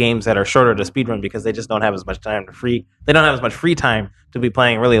pick games that are shorter to speedrun because they just don't have as much time They don't have as much free time to be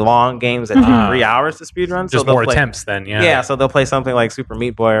playing really long games that take 3 hours to speedrun. Just more attempts then. Yeah. Yeah. So they'll play something like Super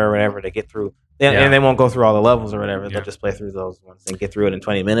Meat Boy or whatever to get through. And they won't go through all the levels or whatever. They'll just play through those ones and get through it in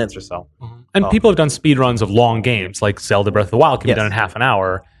 20 minutes or so. Mm-hmm. And people have done speedruns of long games, like Zelda Breath of the Wild can be done in half an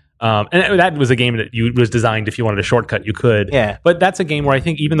hour. And that was a game that was designed if you wanted a shortcut, you could. Yeah. But that's a game where I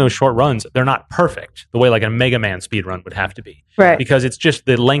think even those short runs, they're not perfect the way like a Mega Man speedrun would have to be. Right. Because it's just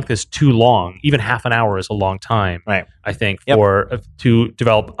the length is too long. Even half an hour is a long time. Right. I think to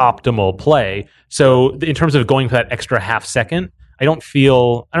develop optimal play. So in terms of going for that extra half second, I don't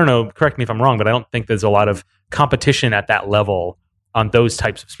know, correct me if I'm wrong, but I don't think there's a lot of competition at that level on those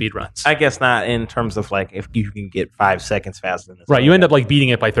types of speedruns. I guess not in terms of like if you can get 5 seconds faster than this. Right, you end up like beating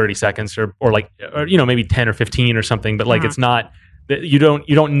it by 30 seconds or maybe 10 or 15 or something, but like it's not you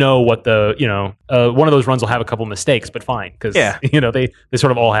don't know what the one of those runs will have a couple mistakes, but fine because they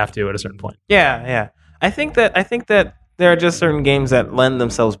sort of all have to at a certain point. Yeah. I think that there are just certain games that lend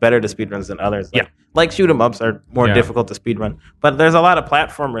themselves better to speedruns than others. Like shoot 'em ups are more difficult to speedrun, but there's a lot of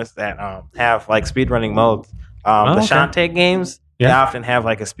platformers that have like speedrunning modes. The Shantae games, they often have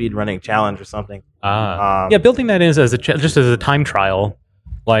like a speedrunning challenge or something. Building that in as just as a time trial,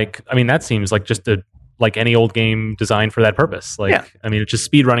 that seems like just like any old game designed for that purpose. It's just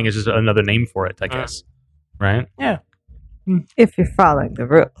speedrunning is just another name for it, I guess. Right? Yeah. If you're following the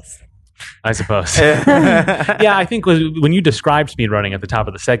rules. I suppose. Yeah, I think when you described speedrunning at the top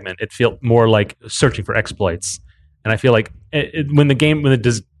of the segment, it felt more like searching for exploits. And I feel like when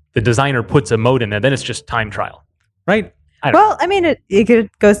the designer puts a mode in there, then it's just time trial, right? It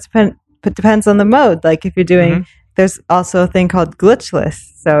depends on the mode. Like if you're doing there's also a thing called glitchless.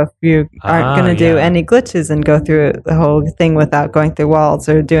 So if you aren't going to do any glitches and go through the whole thing without going through walls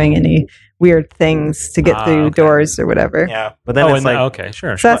or doing any weird things to get through doors or whatever. Yeah, but then it's like okay,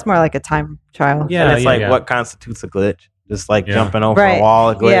 sure. So that's more like a time trial. Yeah, and it's like what constitutes a glitch? Just like jumping over a wall,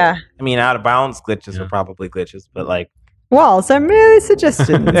 a glitch. Yeah. I mean, out of bounds glitches are probably glitches, but like walls are merely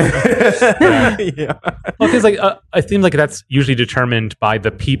suggestions. Well, because like it seems like that's usually determined by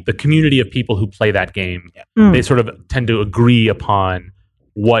the community of people who play that game. Yeah. They sort of tend to agree upon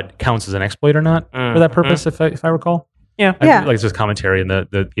what counts as an exploit or not for that purpose, if I recall. Yeah. Like it's just commentary in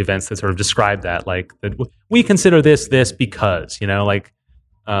the events that sort of describe that, like that we consider this because, like,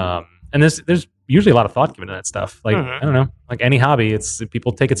 and there's usually a lot of thought given to that stuff. Like I don't know, like any hobby, it's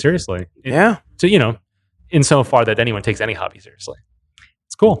people take it seriously. So insofar that anyone takes any hobby seriously,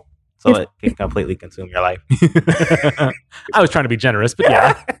 it's cool. So it can completely consume your life. I was trying to be generous, but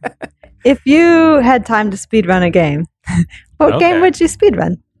yeah. If you had time to speedrun a game, what game would you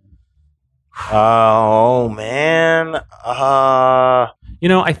speedrun? Oh man,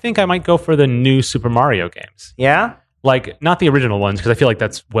 I think I might go for the new Super Mario games. Yeah, like not the original ones because I feel like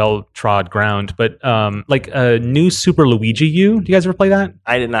that's well trod ground, but like a new Super Luigi U. Do you guys ever play that?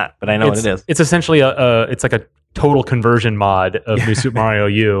 I did not, but I know what it is. It's essentially it's like a total conversion mod of new Super Mario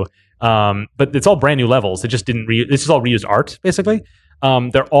U. But it's all brand new levels. It just didn't. This is all reused art basically.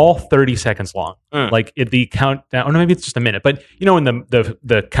 They're all 30 seconds long. Like the countdown, or no, maybe it's just a minute. But when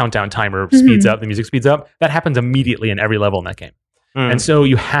the countdown timer speeds up, the music speeds up. That happens immediately in every level in that game, and so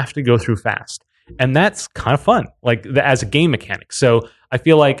you have to go through fast, and that's kind of fun, like as a game mechanic. So I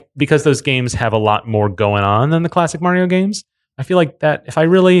feel like because those games have a lot more going on than the classic Mario games, I feel like that if I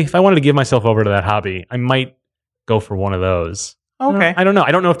wanted to give myself over to that hobby, I might go for one of those. Okay, I don't know.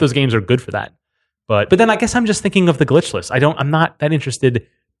 I don't know if those games are good for that. But then I guess I'm just thinking of the glitchless. I'm not that interested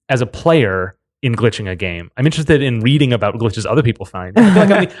as a player in glitching a game. I'm interested in reading about glitches other people find. I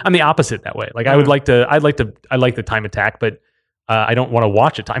feel like I'm the opposite that way. Like I like the time attack, but I don't want to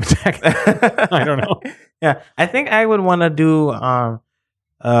watch a time attack. I don't know. Yeah, I think I would want to do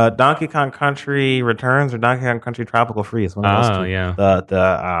Donkey Kong Country Returns or Donkey Kong Country Tropical Freeze. One of those two. Yeah.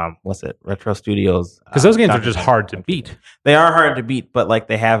 The what's it? Retro Studios. Because those games are just hard to beat. They are hard to beat, but like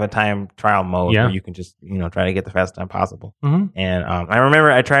they have a time trial mode where you can just try to get the fastest time possible. Mm-hmm. And I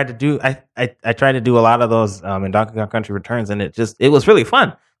remember I tried to do I tried to do a lot of those in Donkey Kong Country Returns, and it was really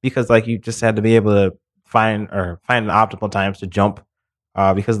fun because like you just had to be able to find the optimal times to jump.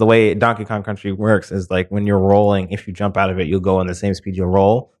 Because the way Donkey Kong Country works is like when you're rolling, if you jump out of it, you'll go in the same speed you'll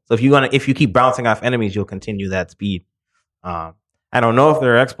roll. So if you keep bouncing off enemies, you'll continue that speed. I don't know if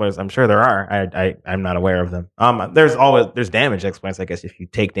there are exploits. I'm sure there are. I'm not aware of them. There's damage exploits, I guess, if you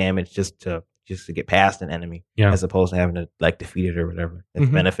take damage just to get past an enemy, as opposed to having to like defeat it or whatever. It's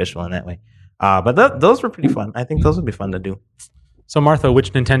beneficial in that way. But those were pretty fun. I think those would be fun to do. So Martha,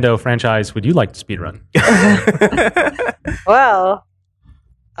 which Nintendo franchise would you like to speedrun? Well.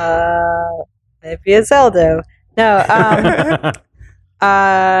 Maybe a Zelda. No,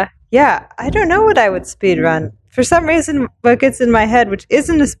 yeah, I don't know what I would speedrun. For some reason, what gets in my head, which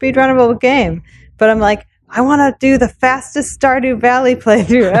isn't a speedrunnable game, but I'm like, I want to do the fastest Stardew Valley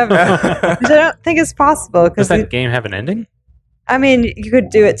playthrough ever, which I don't think is possible. Does that game have an ending? I mean, you could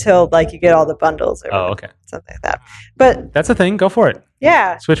do it till like you get all the bundles or okay. Something like that. But that's a thing. Go for it.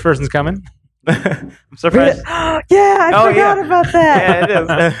 Yeah. Switch version's coming. I'm surprised. Yeah, I forgot about that. Yeah,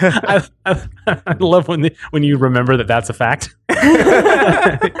 it is. I love when you remember that's a fact.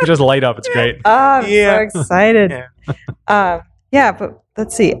 You just light up. It's great. Oh, I'm so excited. Yeah, but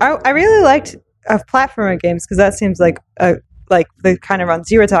let's see. I really liked platformer games because that seems like the kind of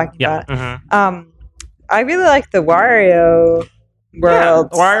runs you were talking about. Mm-hmm. I really like the Wario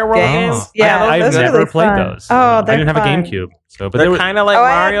World games. Oh. Yeah, I've never really played fun. those. Oh, I didn't have a fun. GameCube, but they're kind of like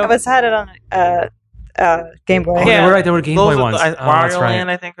Mario. I had it on Game Boy. Oh, yeah, we're right. There were Game Boy ones. Wario Land,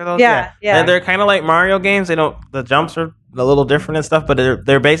 I think, are those. Yeah. They're kind of like Mario games. The jumps are a little different and stuff, but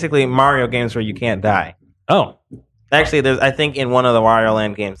they're basically Mario games where you can't die. Oh. Actually, I think in one of the Wario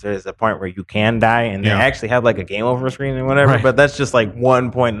Land games, there's a point where you can die, and they actually have like a game over screen and whatever. Right. But that's just like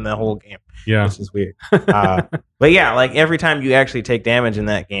one point in the whole game. Yeah, which is weird. But yeah, like every time you actually take damage in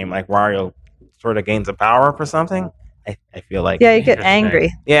that game, like Wario sort of gains a power up or something. I feel like you get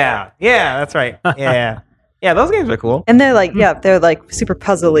angry. Yeah, that's right. Yeah. Those games are cool. And they're like they're like super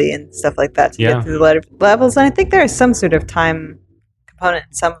puzzly and stuff like that to get through the levels. And I think there is some sort of time component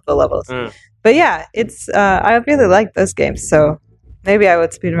in some of the levels. But yeah, it's I really like those games, so maybe I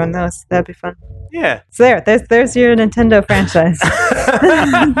would speedrun those. That'd be fun. Yeah. It's there. There's your Nintendo franchise.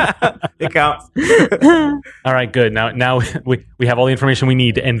 It counts. All right, good. Now we have all the information we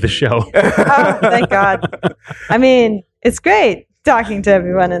need to end the show. Oh, thank God. I mean, it's great talking to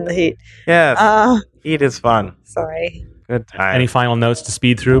everyone in the heat. Yes. Heat is fun. Sorry. Good time. Any final notes to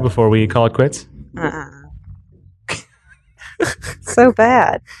speed through before we call it quits? So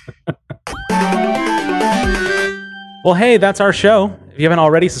bad. Well, hey, that's our show. If you haven't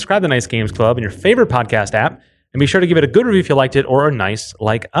already, subscribe to Nice Games Club in your favorite podcast app, and be sure to give it a good review if you liked it or are nice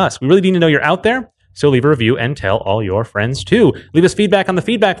like us. We really need to know you're out there, so leave a review and tell all your friends too. Leave us feedback on the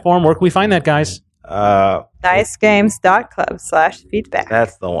feedback form. Where can we find that, guys? nicegames.club/feedback.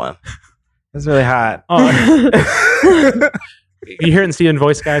 That's the one. It's really hot. Oh. You hear it in Steven's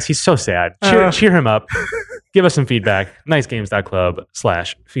voice, guys? He's so sad. Cheer him up. Give us some feedback.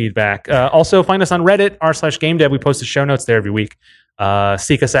 nicegames.club/feedback. Also, find us on Reddit, r/GameDev. We post the show notes there every week.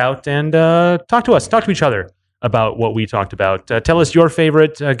 Seek us out and talk to us. Talk to each other about what we talked about. Tell us your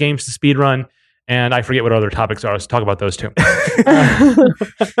favorite games to speedrun. And I forget what other topics are. Let's talk about those too. We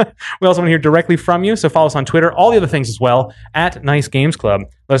also want to hear directly from you. So follow us on Twitter, all the other things as well, at Nice Games Club.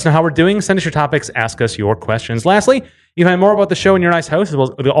 Let us know how we're doing. Send us your topics. Ask us your questions. Lastly, you can find more about the show in your nice house, as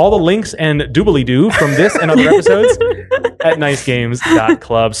well as all the links and doobly-doo from this and other episodes at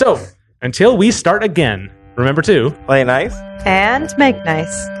nicegames.club. So until we start again, remember to play nice and make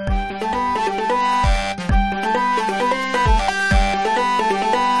nice.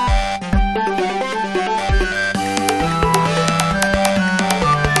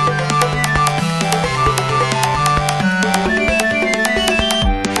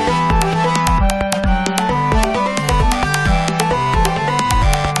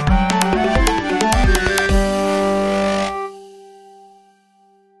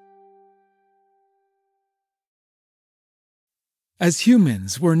 As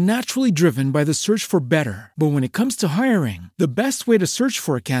humans, we're naturally driven by the search for better. But when it comes to hiring, the best way to search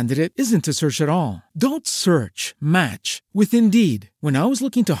for a candidate isn't to search at all. Don't search, match with Indeed. When I was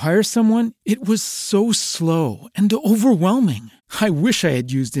looking to hire someone, it was so slow and overwhelming. I wish I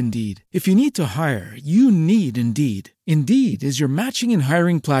had used Indeed. If you need to hire, you need Indeed. Indeed is your matching and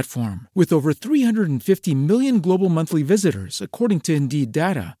hiring platform with over 350 million global monthly visitors, according to Indeed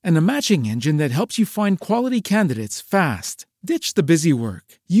data, and a matching engine that helps you find quality candidates fast. Ditch the busy work.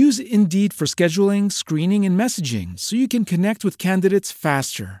 Use Indeed for scheduling, screening, and messaging so you can connect with candidates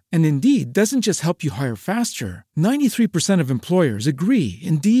faster. And Indeed doesn't just help you hire faster. 93% of employers agree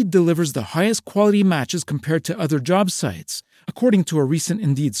Indeed delivers the highest quality matches compared to other job sites, according to a recent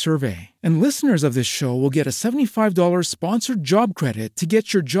Indeed survey. And listeners of this show will get a $75 sponsored job credit to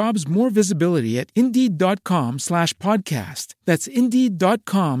get your jobs more visibility at Indeed.com/podcast. That's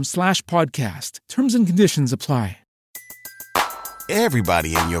Indeed.com/podcast. Terms and conditions apply.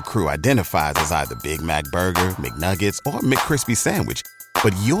 Everybody in your crew identifies as either Big Mac Burger, McNuggets, or McCrispy Sandwich.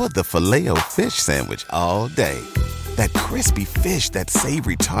 But you're the Filet-O-Fish Sandwich all day. That crispy fish, that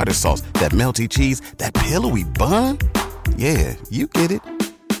savory tartar sauce, that melty cheese, that pillowy bun. Yeah, you get it.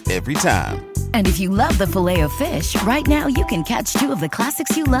 Every time. And if you love the Filet-O-Fish, right now you can catch two of the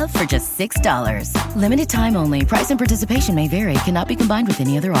classics you love for just $6. Limited time only. Price and participation may vary. Cannot be combined with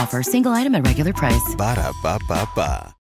any other offer. Single item at regular price. Ba-da-ba-ba-ba.